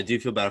 I do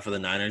feel bad for the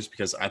Niners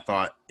because I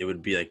thought it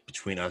would be like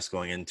between us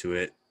going into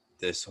it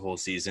this whole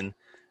season.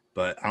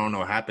 But I don't know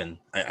what happened.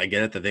 I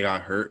get it that they got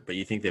hurt, but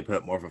you think they put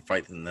up more of a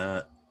fight than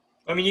that.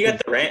 I mean, you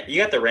got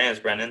the Rams,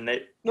 Brennan.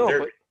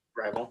 They're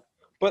rival.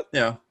 But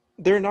yeah,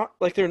 they're not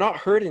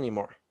hurt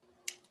anymore.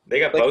 They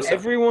got like Bosa.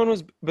 Everyone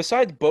was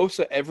besides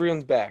Bosa.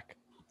 Everyone's back.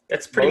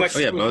 That's pretty much. Oh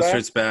yeah,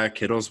 Bosa's back.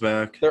 Kittle's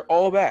back. They're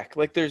all back.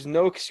 Like there's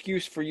no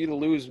excuse for you to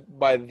lose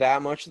by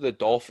that much to the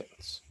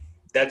Dolphins.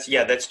 That's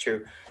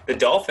true. The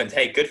Dolphins,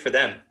 hey, good for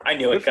them. I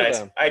knew it,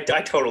 guys. I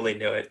totally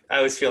knew it.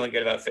 I was feeling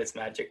good about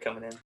Fitzmagic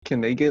coming in. Can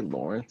they get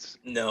Lawrence?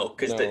 No,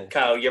 because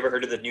Kyle, you ever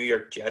heard of the New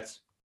York Jets?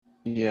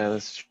 Yeah,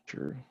 that's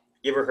true.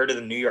 You ever heard of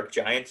the New York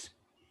Giants?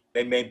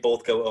 They may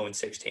both go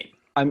 0-16.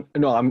 I'm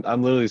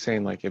literally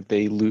saying like if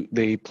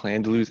they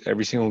plan to lose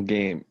every single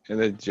game, and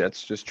the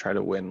Jets just try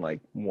to win like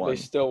They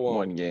still won't.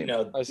 one game.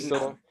 No, I still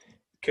don't.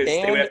 because they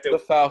would And have to the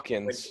win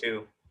Falcons.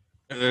 2.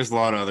 There's a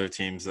lot of other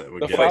teams that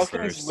would The get Falcons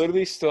first.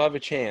 literally still have a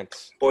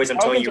chance. Boys, The I'm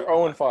telling Falcons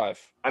you, are 0-5.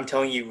 I'm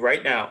telling you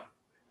right now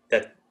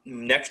that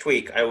next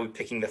week I will be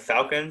picking the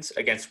Falcons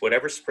against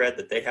whatever spread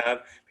that they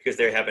have because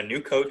they have a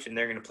new coach and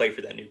they're going to play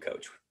for that new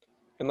coach.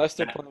 Unless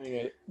they're playing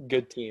a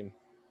good team.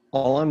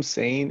 All I'm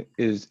saying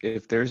is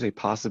if there's a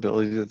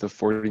possibility that the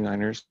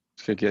 49ers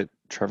could get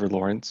Trevor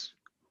Lawrence,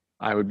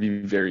 I would be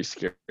very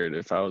scared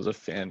if I was a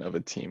fan of a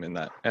team in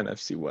that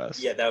NFC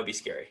West. Yeah, that would be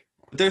scary.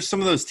 But there's some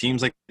of those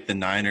teams like the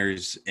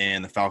Niners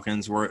and the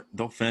Falcons where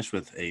they'll finish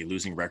with a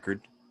losing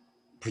record,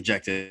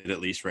 projected at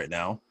least right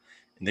now,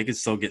 and they could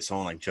still get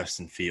someone like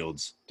Justin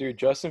Fields. Dude,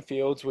 Justin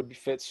Fields would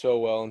fit so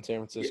well in San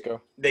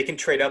Francisco. They can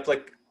trade up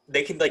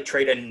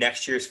trade a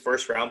next year's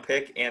first round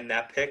pick and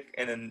that pick,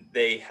 and then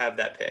they have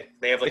that pick.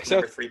 They have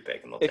number 3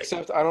 pick, and they'll take it.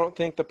 Except I don't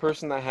think the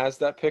person that has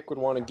that pick would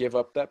want to give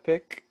up that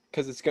pick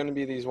because it's going to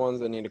be these ones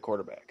that need a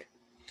quarterback.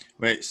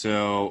 Wait,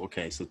 so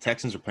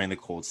Texans are playing the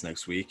Colts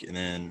next week, and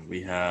then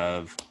we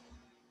have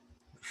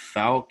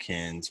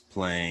Falcons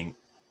playing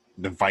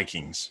the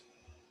Vikings.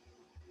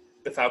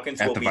 The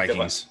Falcons At will the beat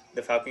Vikings.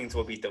 the Falcons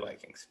will beat the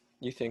Vikings.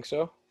 You think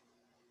so?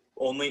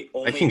 Only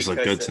Vikings look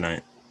because good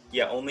tonight.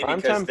 Yeah, only Primetime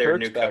because they're a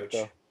Kirk's new back, coach.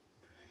 though.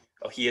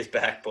 Oh, he is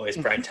back, boys.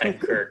 Primetime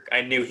Kirk.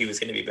 I knew he was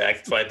going to be back.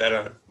 That's why I bet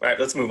on him. All right,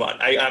 let's move on.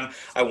 I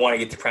want to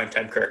get to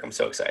Primetime Kirk. I'm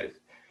so excited.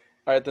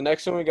 All right, the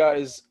next one we got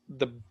is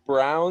the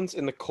Browns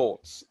and the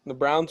Colts. The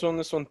Browns won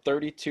this one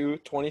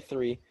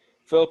 32-23.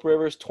 Phillip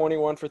Rivers,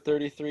 21 for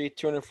 33,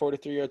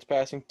 243 yards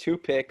passing, 2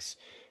 picks.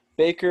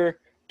 Baker,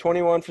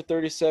 21 for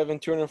 37,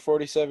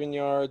 247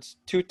 yards,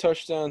 2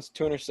 touchdowns,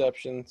 2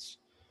 interceptions.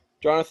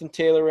 Jonathan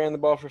Taylor ran the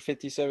ball for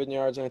 57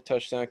 yards and a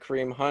touchdown.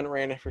 Kareem Hunt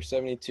ran it for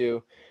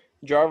 72.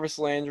 Jarvis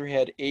Landry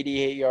had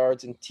 88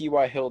 yards, and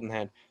T.Y. Hilton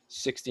had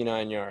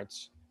 69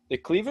 yards. The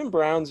Cleveland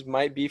Browns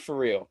might be for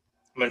real.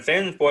 I'm a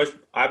fan, boys.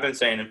 I've been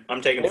saying it.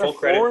 I'm taking They're full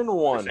credit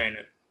 4-1. for saying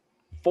it.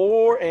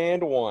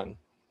 4-1.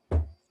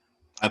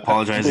 I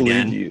apologize believe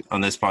again you.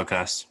 on this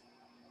podcast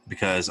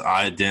because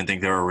I didn't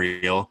think they were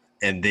real,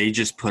 and they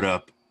just put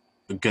up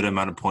a good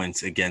amount of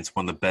points against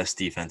one of the best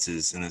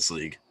defenses in this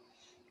league.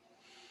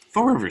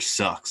 Phil Rivers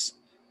sucks.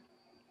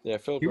 Yeah,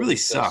 Phillip He really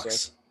Rivers does sucks.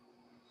 suck.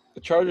 The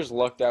Chargers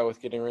lucked out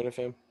with getting rid of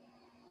him.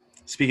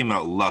 Speaking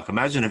about Luck,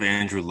 imagine if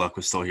Andrew Luck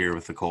was still here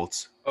with the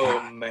Colts.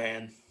 Oh,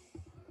 man.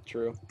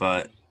 True.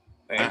 But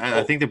Man,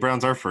 I think the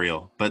Browns are for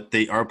real. But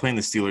they are playing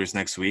the Steelers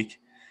next week,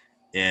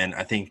 and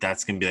I think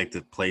that's going to be like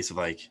the place of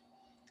like,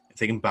 if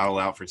they can battle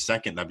out for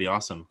second, that'd be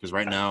awesome. Because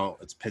right now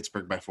it's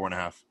Pittsburgh by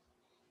 4.5.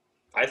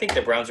 I think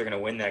the Browns are going to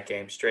win that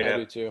game straight I up.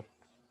 do too.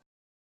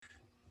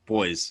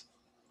 Boys,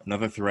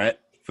 another threat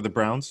for the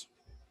Browns.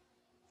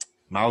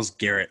 Myles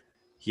Garrett.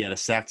 He had a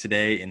sack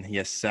today, and he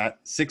has 6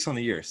 sacks on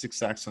the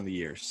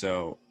year.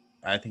 So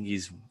I think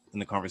he's in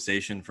the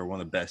conversation for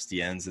one of the best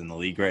DNs in the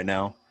league right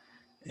now,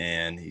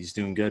 and he's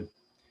doing good.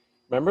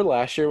 Remember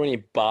last year when he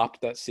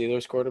bopped that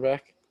Steelers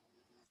quarterback?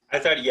 I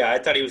thought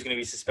he was going to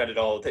be suspended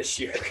all of this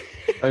year.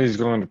 I thought he's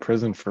going to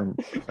prison for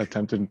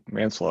attempted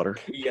manslaughter.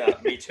 Yeah,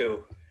 me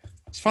too.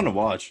 It's fun to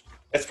watch.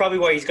 That's probably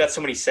why he's got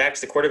so many sacks.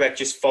 The quarterback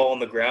just fall on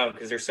the ground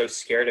because they're so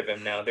scared of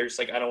him now. They're just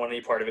like, I don't want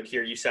any part of it.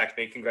 Here, you sacked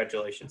me.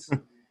 Congratulations.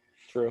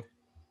 True.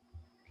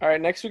 All right,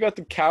 next we got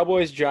the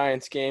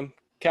Cowboys-Giants game.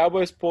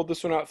 Cowboys pulled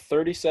this one out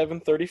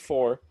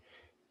 37-34.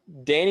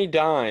 Danny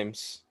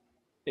Dimes,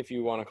 if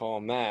you want to call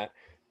him that,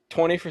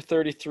 20 for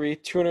 33,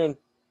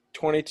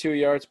 222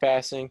 yards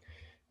passing.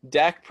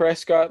 Dak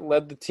Prescott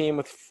led the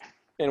team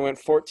and went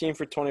 14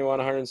 for 21,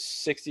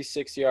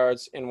 166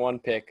 yards and 1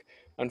 pick.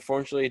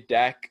 Unfortunately,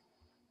 Dak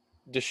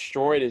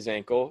destroyed his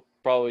ankle,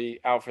 probably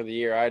out for the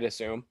year, I'd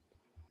assume.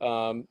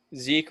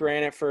 Zeke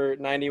ran it for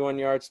 91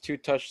 yards, 2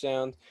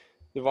 touchdowns.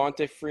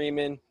 Devontae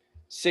Freeman,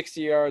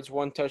 60 yards,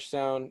 1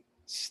 touchdown.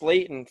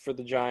 Slayton for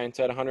the Giants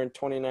had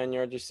 129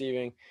 yards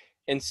receiving.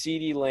 And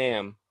CeeDee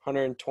Lamb,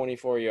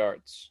 124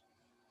 yards.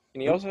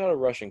 And he also had a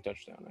rushing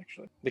touchdown,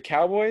 actually. The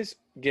Cowboys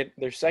get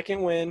their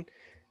second win,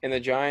 and the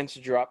Giants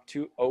drop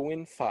to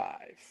 0-5.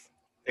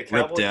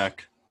 Rip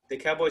Dak. The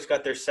Cowboys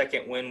got their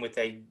second win with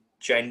a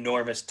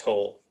ginormous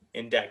toll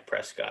in Dak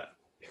Prescott.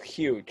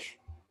 Huge.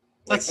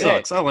 That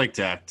sucks. I like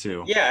Dak,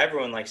 too. Yeah,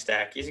 everyone likes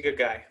Dak. He's a good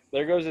guy.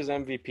 There goes his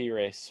MVP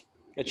race.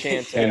 A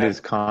chance. And his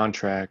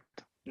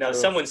contract. No,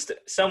 True.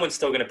 someone's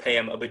still going to pay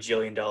him $1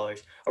 bajillion.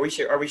 Are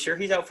we sure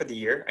he's out for the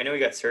year? I know he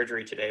got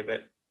surgery today,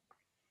 but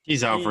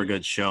He's out for a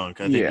good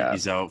chunk. I think Yeah.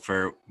 he's out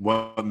for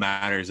what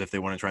matters if they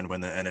want to try and win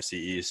the NFC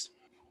East.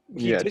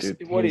 Yeah, just-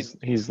 dude.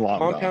 He's long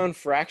gone. Compound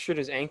fractured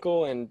his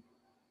ankle and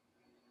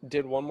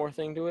did one more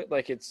thing to it.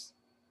 Like it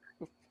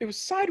was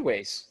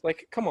sideways.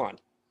 Like, come on.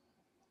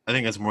 I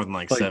think that's more than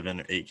like 7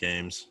 or 8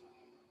 games.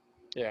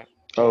 Yeah.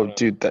 Oh,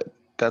 dude,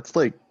 that's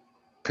like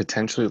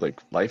potentially like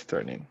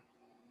life-threatening.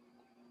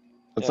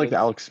 That's Yeah, like the it's-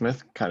 Alex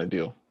Smith kind of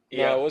deal.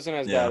 yeah, No, it wasn't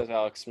as Yeah. bad as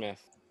Alex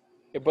Smith.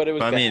 But it was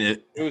But I bad.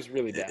 mean, It was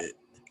really bad.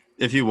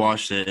 if you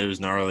watched it, it was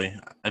gnarly.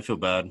 I feel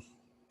bad.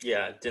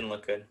 Yeah, it didn't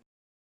look good.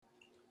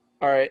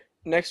 All right.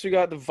 Next, we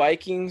got the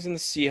Vikings and the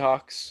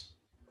Seahawks.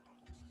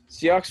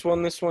 Seahawks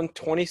won this one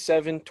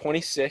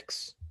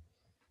 27-26.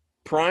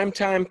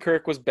 Primetime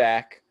Kirk was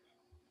back.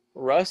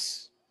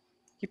 Russ,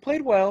 he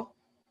played well.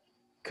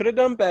 Could have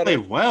done better.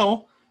 Played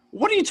well?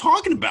 What are you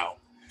talking about?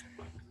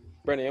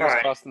 Brennan, he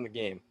almost cost him the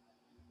game.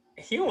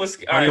 He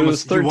almost. All right, it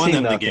was 13 won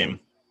them the nothing. game.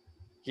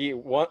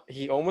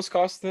 He almost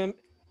cost them.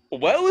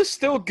 Well is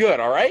still good,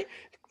 all right?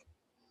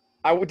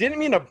 I didn't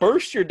mean to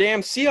burst your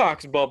damn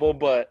Seahawks bubble,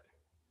 but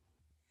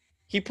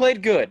he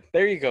played good.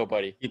 There you go,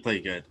 buddy. He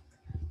played good.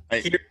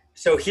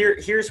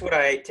 Here's what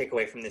I take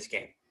away from this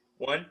game.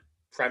 One,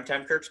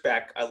 primetime Kirk's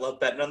back. I love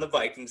betting on the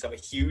Vikings. I'm a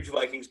huge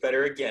Vikings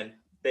bettor again.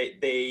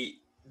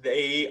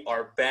 They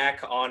are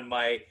back on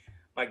my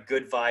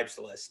good vibes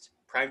list.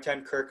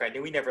 Primetime Kirk, I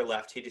knew he never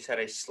left. He just had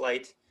a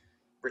slight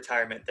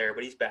retirement there,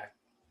 but he's back.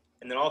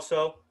 And then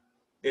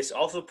this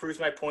also proves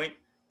my point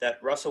that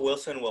Russell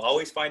Wilson will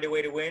always find a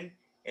way to win,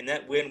 and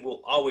that win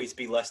will always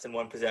be less than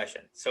one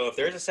possession. So if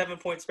there's a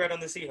 7-point spread on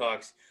the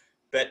Seahawks,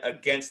 bet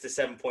against the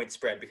 7-point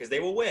spread because they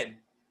will win,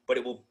 but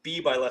it will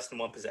be by less than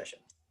one possession.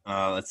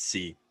 Let's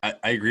see. I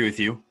agree with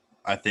you.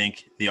 I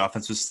think the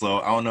offense was slow.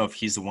 I don't know if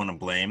he's the one to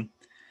blame.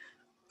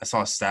 I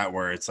saw a stat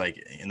where it's like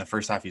in the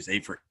first half he was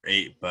 8 for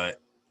 8,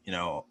 but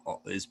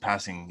his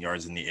passing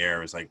yards in the air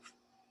was like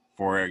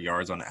 4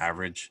 yards on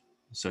average.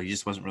 So he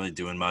just wasn't really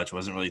doing much,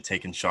 wasn't really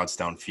taking shots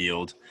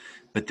downfield.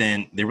 But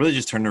then they really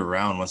just turned it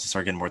around once they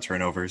started getting more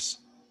turnovers.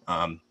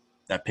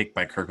 That pick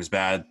by Kirk was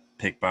bad.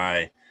 Pick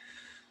by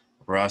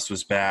Russ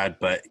was bad,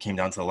 but it came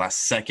down to the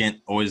last second.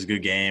 Always a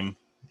good game.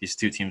 These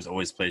two teams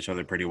always play each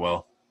other pretty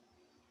well.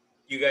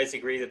 You guys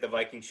agree that the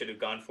Vikings should have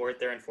gone for it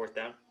there in fourth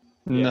down?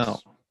 No.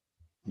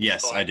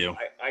 Yes, I do.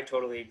 I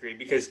totally agree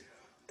because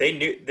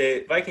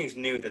the Vikings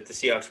knew that the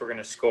Seahawks were going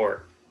to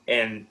score.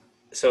 And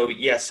so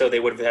they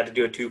would have had to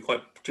do a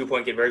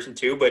two-point conversion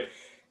too, but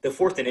the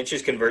 4th and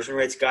inches conversion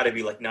rate's got to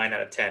be like 9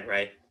 out of 10,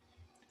 right?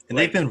 And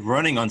they've been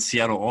running on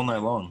Seattle all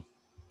night long.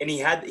 And he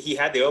had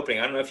the opening.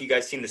 I don't know if you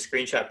guys seen the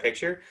screenshot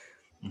picture,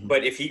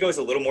 but if he goes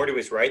a little more to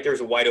his right, there's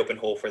a wide open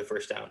hole for the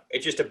first down.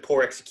 It's just a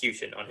poor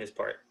execution on his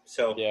part.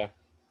 So yeah,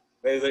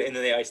 and then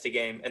they iced the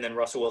game, and then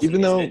Russell Wilson.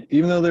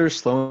 Even though they were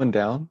slowing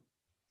down,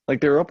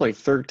 like they were up like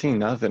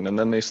 13-0, and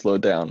then they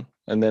slowed down,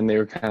 and then they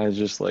were kind of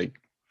just like,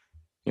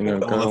 going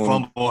the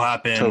fumble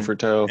happened, toe for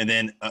toe, and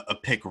then a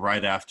pick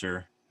right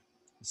after.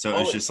 So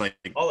it's just like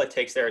all it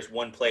takes there is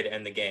one play to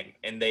end the game,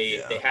 and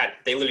they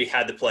literally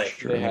had the play.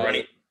 Sure.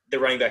 The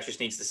running back just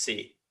needs to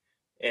see,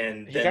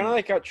 and he kind of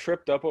like got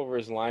tripped up over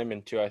his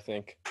lineman too. I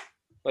think,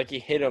 like he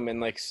hit him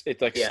and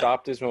it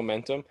stopped his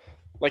momentum.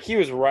 Like he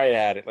was right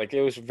at it. Like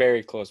it was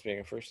very close being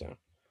a first down.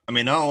 I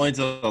mean, not only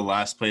did the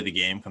last play of the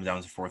game come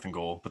down to 4th and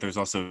goal, but there's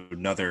also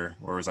another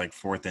where it was like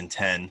 4th and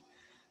 10,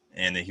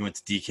 and then he went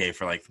to DK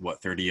for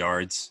 30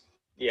 yards.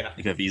 Yeah,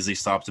 he could have easily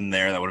stopped him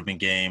there. That would have been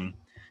game.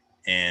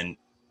 And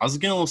I was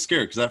getting a little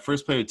scared because that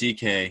first play with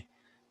DK,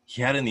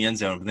 he had it in the end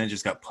zone, but then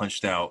just got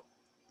punched out.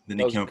 Then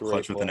he came up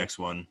clutch with the next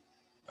one.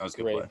 That was a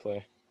good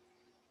play.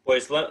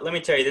 Boys, let me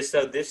tell you this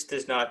though. This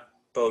does not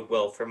bode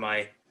well for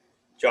my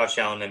Josh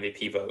Allen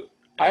MVP vote.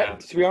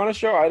 To be honest,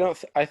 Joe,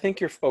 I think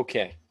you're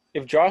okay.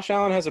 If Josh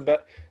Allen has a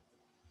bet,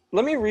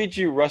 let me read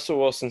you Russell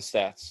Wilson's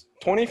stats: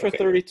 20 for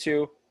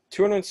 32,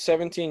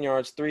 217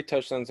 yards, 3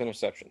 touchdowns,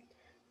 interception.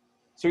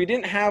 So he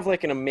didn't have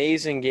like an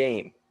amazing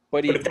game,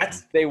 but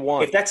they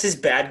won. If that's his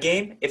bad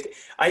game,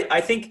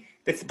 I think.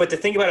 But the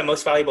thing about a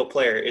most valuable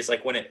player is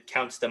like when it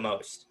counts the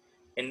most.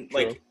 And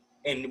True.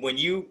 and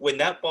when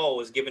that ball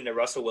was given to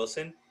Russell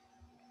Wilson,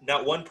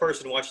 not one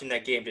person watching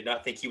that game did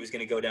not think he was going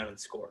to go down and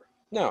score.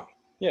 No,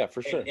 yeah,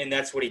 for sure. And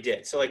that's what he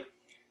did. So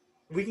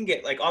we can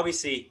get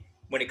obviously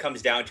when it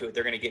comes down to it,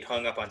 they're going to get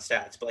hung up on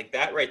stats. But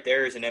that right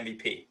there is an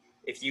MVP.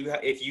 If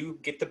you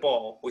get the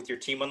ball with your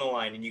team on the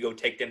line and you go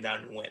take them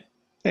down and win.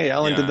 Hey,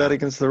 Allen did that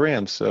against the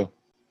Rams, so.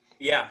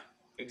 Yeah,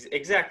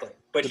 exactly.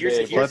 But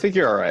I think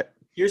you're all right.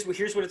 Here's what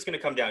it's going to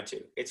come down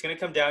to. It's going to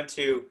come down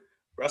to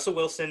Russell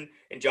Wilson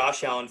and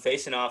Josh Allen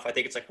facing off. I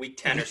think it's like week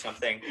 10 or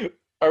something.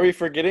 Are we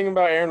forgetting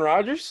about Aaron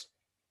Rodgers?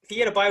 If he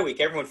had a bye week,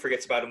 everyone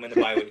forgets about him in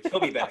the bye week. He'll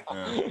be back.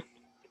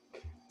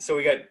 So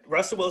we got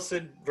Russell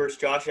Wilson versus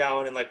Josh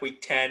Allen in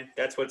week 10.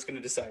 That's what's going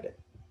to decide it.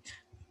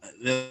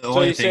 The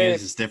only thing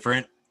is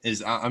different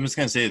is I'm just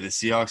going to say the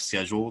Seahawks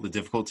schedule, the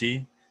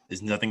difficulty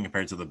is nothing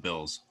compared to the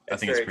Bills. I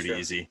think it's pretty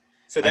easy.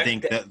 So I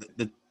think that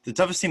the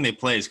toughest team they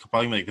play is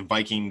probably the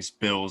Vikings,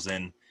 Bills,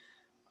 and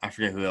I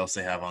forget who else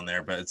they have on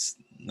there, but it's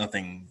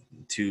nothing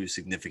too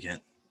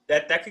significant.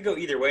 That could go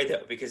either way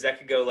though, because that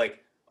could go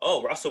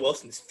Russell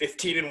Wilson's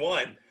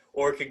 15-1,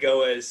 or it could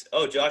go as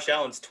Josh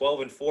Allen's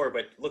 12-4,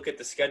 but look at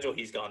the schedule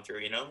he's gone through.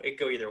 It could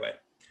go either way.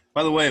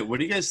 By the way, what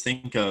do you guys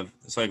think of?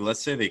 So let's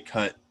say they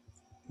cut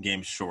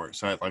games short.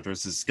 So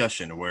there's a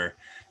discussion where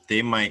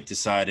they might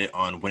decide it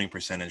on winning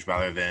percentage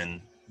rather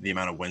than the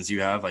amount of wins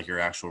you have, your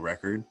actual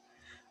record.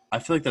 I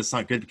feel like that's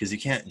not good because you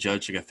can't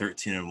judge a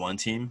 13-1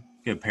 team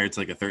compared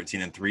to a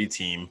 13-3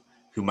 team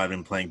who might have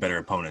been playing better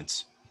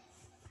opponents.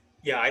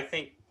 Yeah, I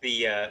think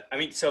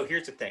so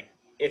here's the thing.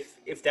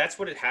 if that's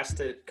what it has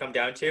to come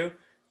down to,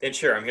 then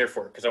sure, I'm here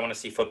for it because I want to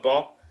see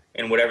football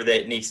and whatever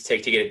that it needs to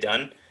take to get it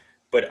done.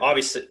 But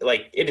obviously,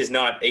 like, it is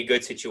not a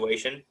good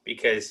situation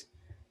because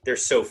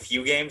there's so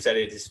few games that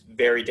it is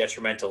very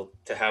detrimental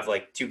to have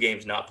like 2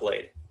 games not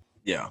played.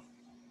 Yeah.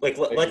 Like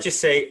let's just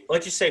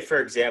say for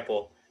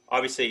example,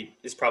 obviously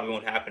this probably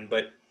won't happen,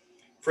 but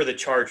for the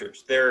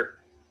Chargers, they're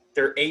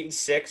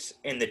 8-6,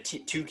 and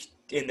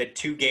the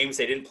two games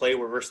they didn't play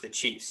were versus the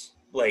Chiefs.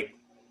 Like,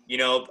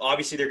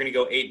 obviously they're going to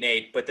go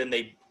 8-8, but then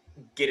they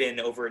get in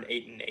over an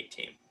 8-8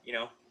 team.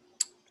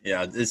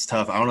 Yeah, it's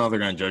tough. I don't know if they're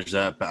going to judge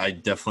that, but I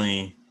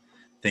definitely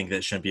think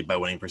that shouldn't be by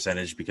winning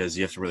percentage because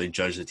you have to really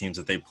judge the teams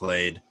that they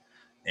played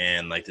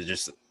and like the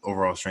just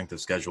overall strength of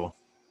schedule.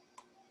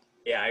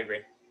 Yeah, I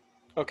agree.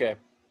 Okay.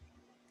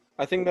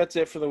 I think that's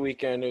it for the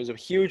weekend. It was a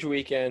huge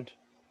weekend.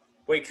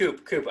 Wait,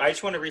 Coop, I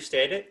just want to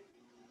restate it.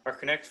 Our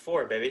Connect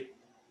 4, baby.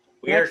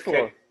 We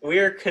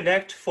are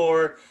Connect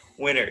 4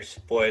 winners,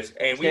 boys.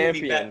 And we will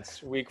be back.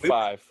 Week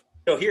 5.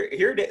 So here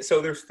it is.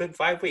 So there's been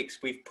 5 weeks.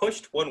 We've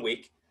pushed 1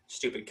 week.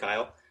 Stupid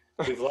Kyle.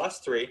 We've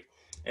lost 3,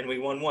 and we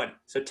won 1.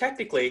 So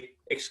technically,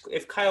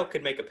 if Kyle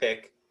could make a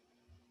pick,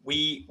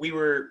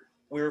 we're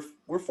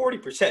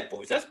 40%,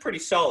 boys. That's pretty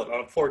solid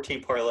on a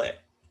 14 parlay.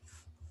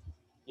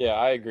 Yeah,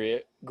 I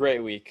agree.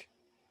 Great week.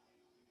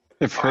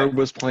 If Herb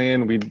was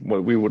playing, we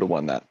would have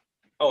won that.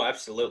 Oh,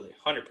 absolutely,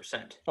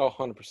 100%. Oh,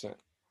 100%.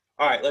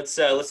 All right,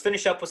 let's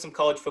finish up with some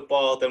college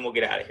football, then we'll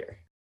get out of here.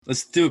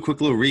 Let's do a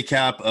quick little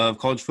recap of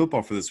college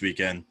football for this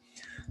weekend.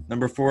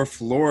 Number 4,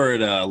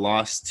 Florida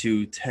lost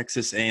to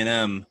Texas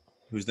A&M,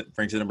 who's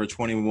ranked at number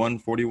 21,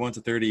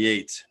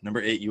 41-38.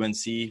 Number 8,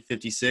 UNC,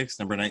 56.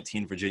 Number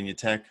 19, Virginia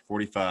Tech,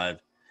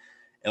 45.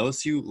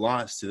 LSU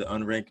lost to the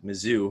unranked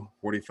Mizzou,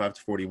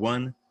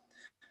 45-41.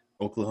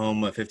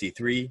 Oklahoma,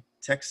 53.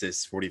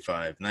 Texas,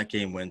 45. And that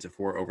game went to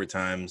 4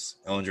 overtimes.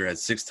 Ellinger had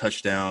 6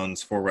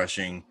 touchdowns, 4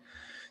 rushing.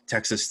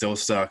 Texas still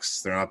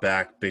sucks. They're not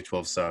back. Big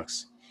 12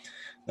 sucks.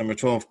 Number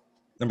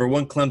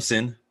 1,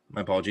 Clemson.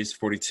 My apologies,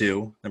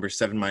 42. Number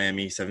 7,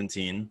 Miami,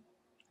 17.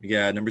 We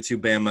got number 2,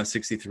 Bama,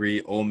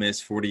 63. Ole Miss,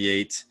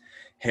 48.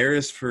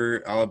 Harris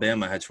for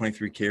Alabama had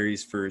 23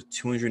 carries for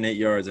 208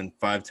 yards and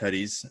 5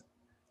 tutties.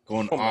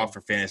 Going off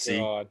for fantasy.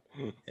 God.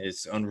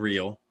 It's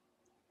unreal.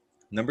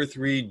 Number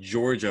 3,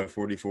 Georgia,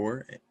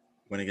 44.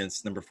 Went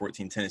against number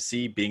 14,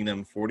 Tennessee, beating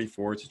them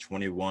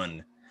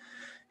 44-21.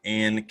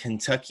 And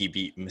Kentucky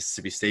beat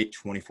Mississippi State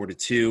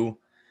 24-2.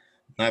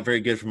 Not very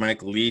good for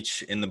Mike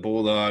Leach in the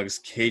Bulldogs.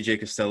 KJ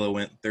Costello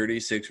went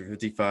 36 for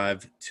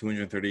 55,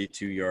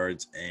 232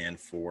 yards, and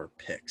 4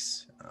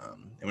 picks.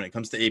 And when it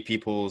comes to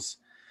AP polls,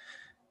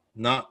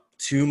 not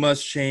too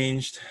much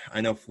changed. I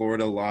know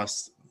Florida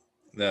lost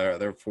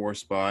their 4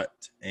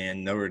 spot,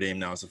 and Notre Dame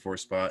now is a 4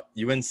 spot.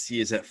 UNC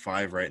is at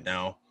 5 right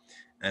now.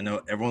 I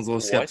know everyone's a little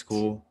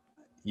skeptical.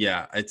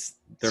 Yeah, it's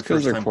their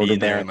first time being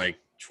there in like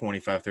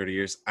 25, 30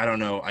 years. I don't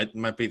know. It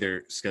might be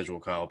their schedule,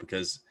 Kyle,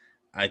 because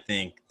I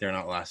think they're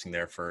not lasting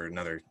there for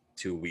another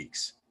 2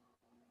 weeks.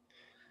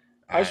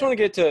 I just want to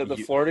get to the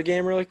Florida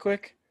game really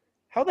quick.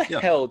 How the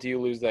hell do you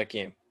lose that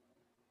game?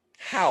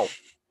 How?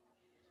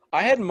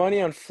 I had money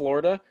on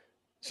Florida,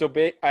 so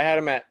I had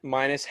them at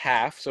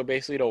 -half, so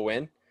basically to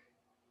win.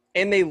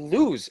 And they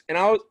lose. And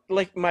I was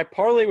like, my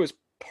parlay was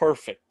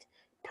perfect.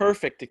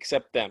 Perfect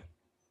except them.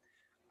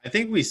 I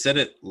think we said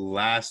it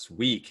last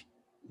week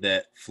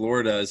that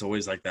Florida is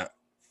always like that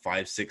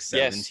 5, 6,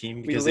 7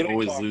 team because they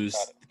always lose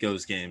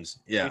those games.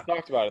 Yeah. We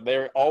talked about it.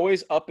 They're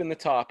always up in the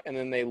top and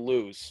then they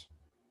lose.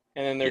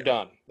 And then they're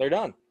done. They're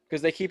done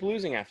because they keep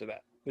losing after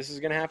that. This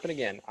is going to happen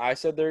again. I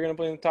said they're going to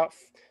play in the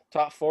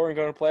top 4 and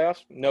go to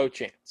playoffs. No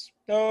chance.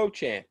 No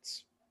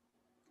chance.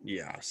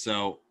 Yeah.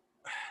 So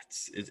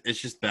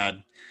it's just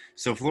bad.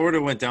 So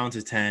Florida went down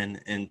to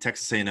 10 and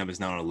Texas A&M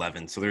is now at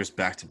 11. So there's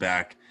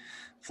back-to-back.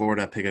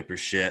 Florida, pick up your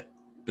shit.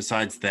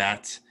 Besides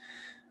that,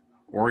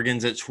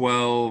 Oregon's at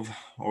 12,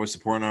 always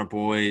supporting our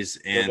boys.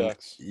 And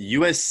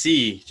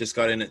USC just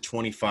got in at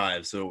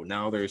 25. So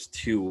now there's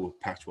 2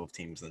 Pac-12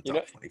 teams in the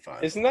top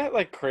 25. Isn't that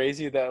like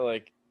crazy that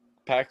like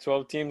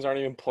Pac-12 teams aren't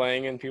even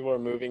playing and people are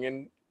moving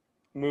in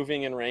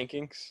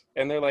rankings?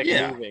 And they're like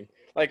moving.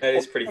 Like that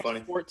is pretty funny.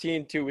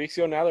 14 2 weeks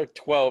ago, now they're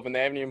 12 and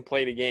they haven't even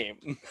played a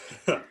game.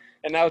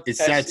 And now it's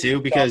sad too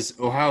because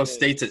Ohio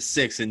State's at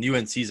 6 and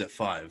UNC's at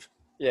 5.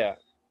 Yeah.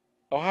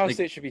 Ohio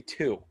State should be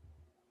 2.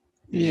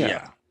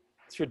 Yeah.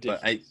 It's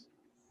ridiculous.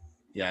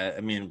 But I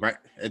mean, right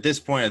at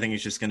this point, I think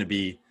it's just going to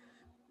be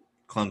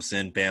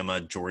Clemson,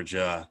 Bama,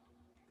 Georgia,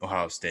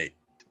 Ohio State.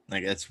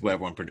 Like that's what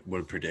everyone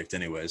would predict,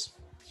 anyways.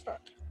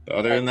 But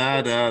other than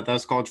that,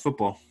 that's college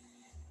football.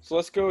 So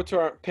let's go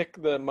to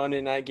pick the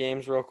Monday night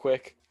games real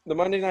quick. The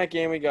Monday night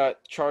game we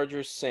got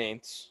Chargers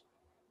Saints.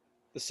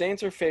 The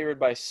Saints are favored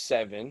by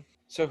 7.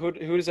 So who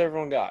does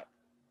everyone got?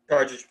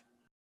 Chargers.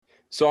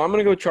 So I'm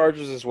gonna go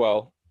Chargers as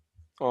well.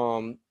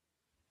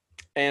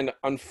 And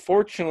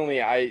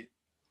unfortunately, I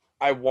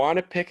want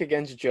to pick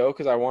against Joe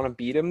because I want to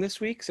beat him this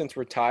week since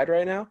we're tied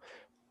right now.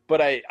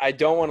 But I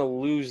don't want to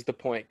lose the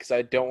point because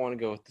I don't want to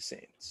go with the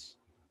Saints,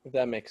 if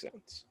that makes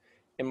sense.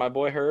 And my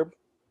boy Herb,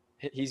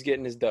 He's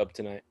getting his dub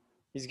tonight.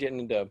 He's getting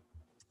a dub.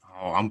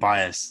 Oh, I'm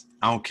biased.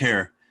 I don't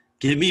care.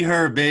 Give me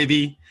Herb,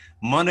 baby.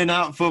 Monday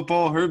Night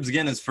Football. Herb's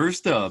getting his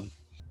first dub.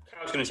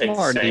 I was going to take the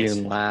Marty Saints.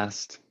 in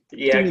last.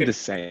 Yeah, Give me good. the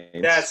Saints.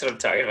 That's what I'm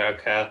talking about,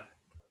 Kyle.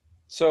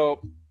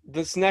 So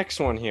this next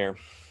one here,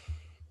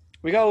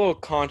 we got a little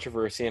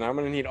controversy, and I'm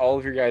going to need all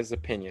of your guys'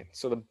 opinion.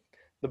 So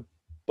the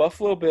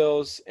Buffalo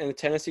Bills and the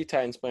Tennessee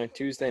Titans play on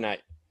Tuesday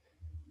night.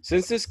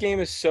 Since this game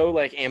is so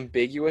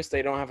ambiguous,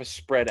 they don't have a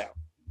spread out.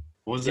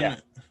 Wasn't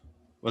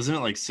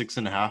it like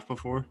 6.5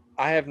 before?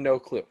 I have no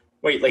clue.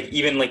 Wait,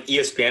 even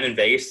ESPN in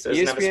Vegas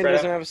doesn't have a ESPN spread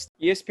doesn't out? have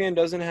ESPN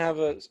doesn't have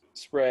a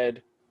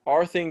spread.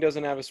 Our thing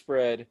doesn't have a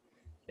spread,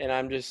 and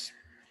I'm just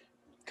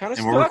kind of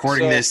stuck. And we're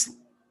recording this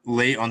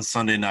late on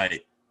Sunday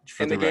night.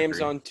 And the game's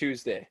on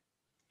Tuesday.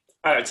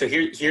 All right, so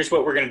here's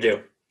what we're going to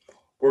do.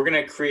 We're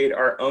going to create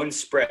our own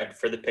spread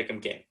for the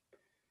Pick'em game.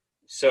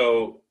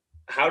 So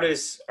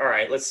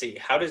let's see.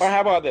 How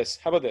about this?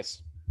 How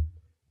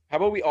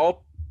about we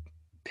all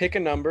pick a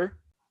number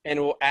and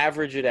we'll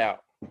average it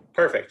out?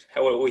 Perfect.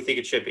 What we think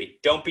it should be.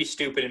 Don't be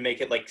stupid and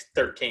make it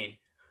 13.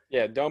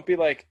 Yeah, don't be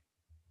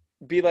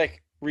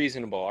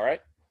reasonable, all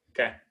right?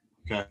 Okay.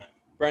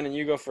 Brendan,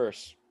 you go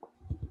first.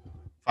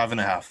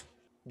 5.5.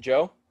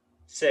 Joe?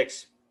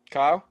 6.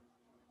 Kyle?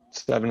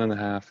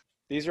 7.5.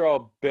 These are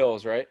all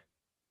Bills, right?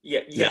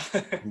 Yeah.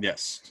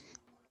 Yes.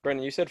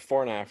 Brendan, you said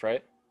 4.5,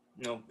 right?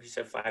 No, he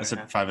said 5.5. I said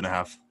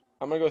 5.5.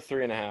 I'm going to go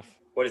 3.5.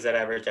 What does that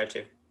average out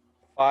to?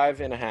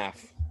 5.5.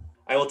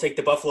 I will take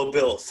the Buffalo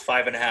Bills,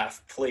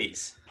 5.5,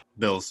 please.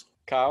 Bills.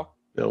 Kyle?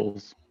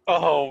 Bills.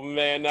 Oh,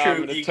 man, now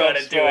I'm in a You tough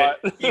gotta spot.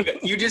 do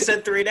it. You just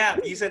said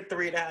 3.5. You said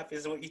 3.5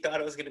 is what you thought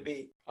it was going to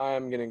be.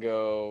 I'm going to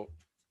go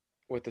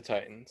with the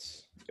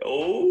Titans.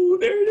 Oh,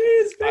 there it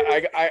is,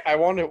 baby. I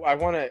want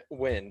to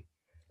win,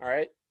 all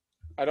right?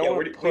 I don't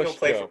want to push.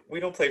 We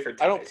don't play for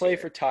ties. I don't play here.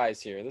 for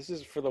ties here. This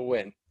is for the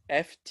win.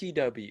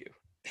 FTW.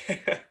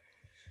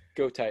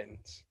 Go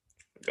Titans.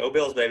 Go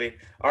Bills, baby.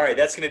 All right,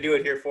 that's going to do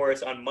it here for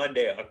us on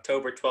Monday,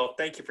 October 12th.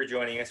 Thank you for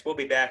joining us. We'll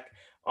be back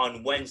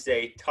on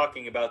Wednesday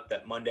talking about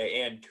that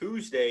Monday and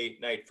Tuesday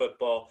night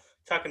football,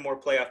 talking more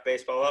playoff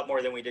baseball, a lot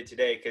more than we did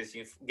today because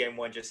game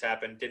one just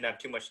happened. Didn't have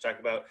too much to talk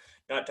about.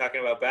 Not talking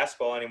about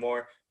basketball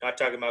anymore. Not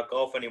talking about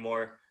golf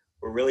anymore.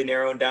 We're really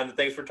narrowing down the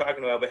things we're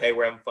talking about, but hey,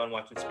 we're having fun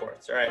watching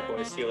sports. All right,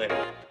 boys. See you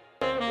later.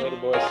 Later,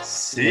 boys.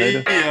 See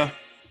ya.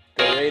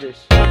 Go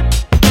Raiders.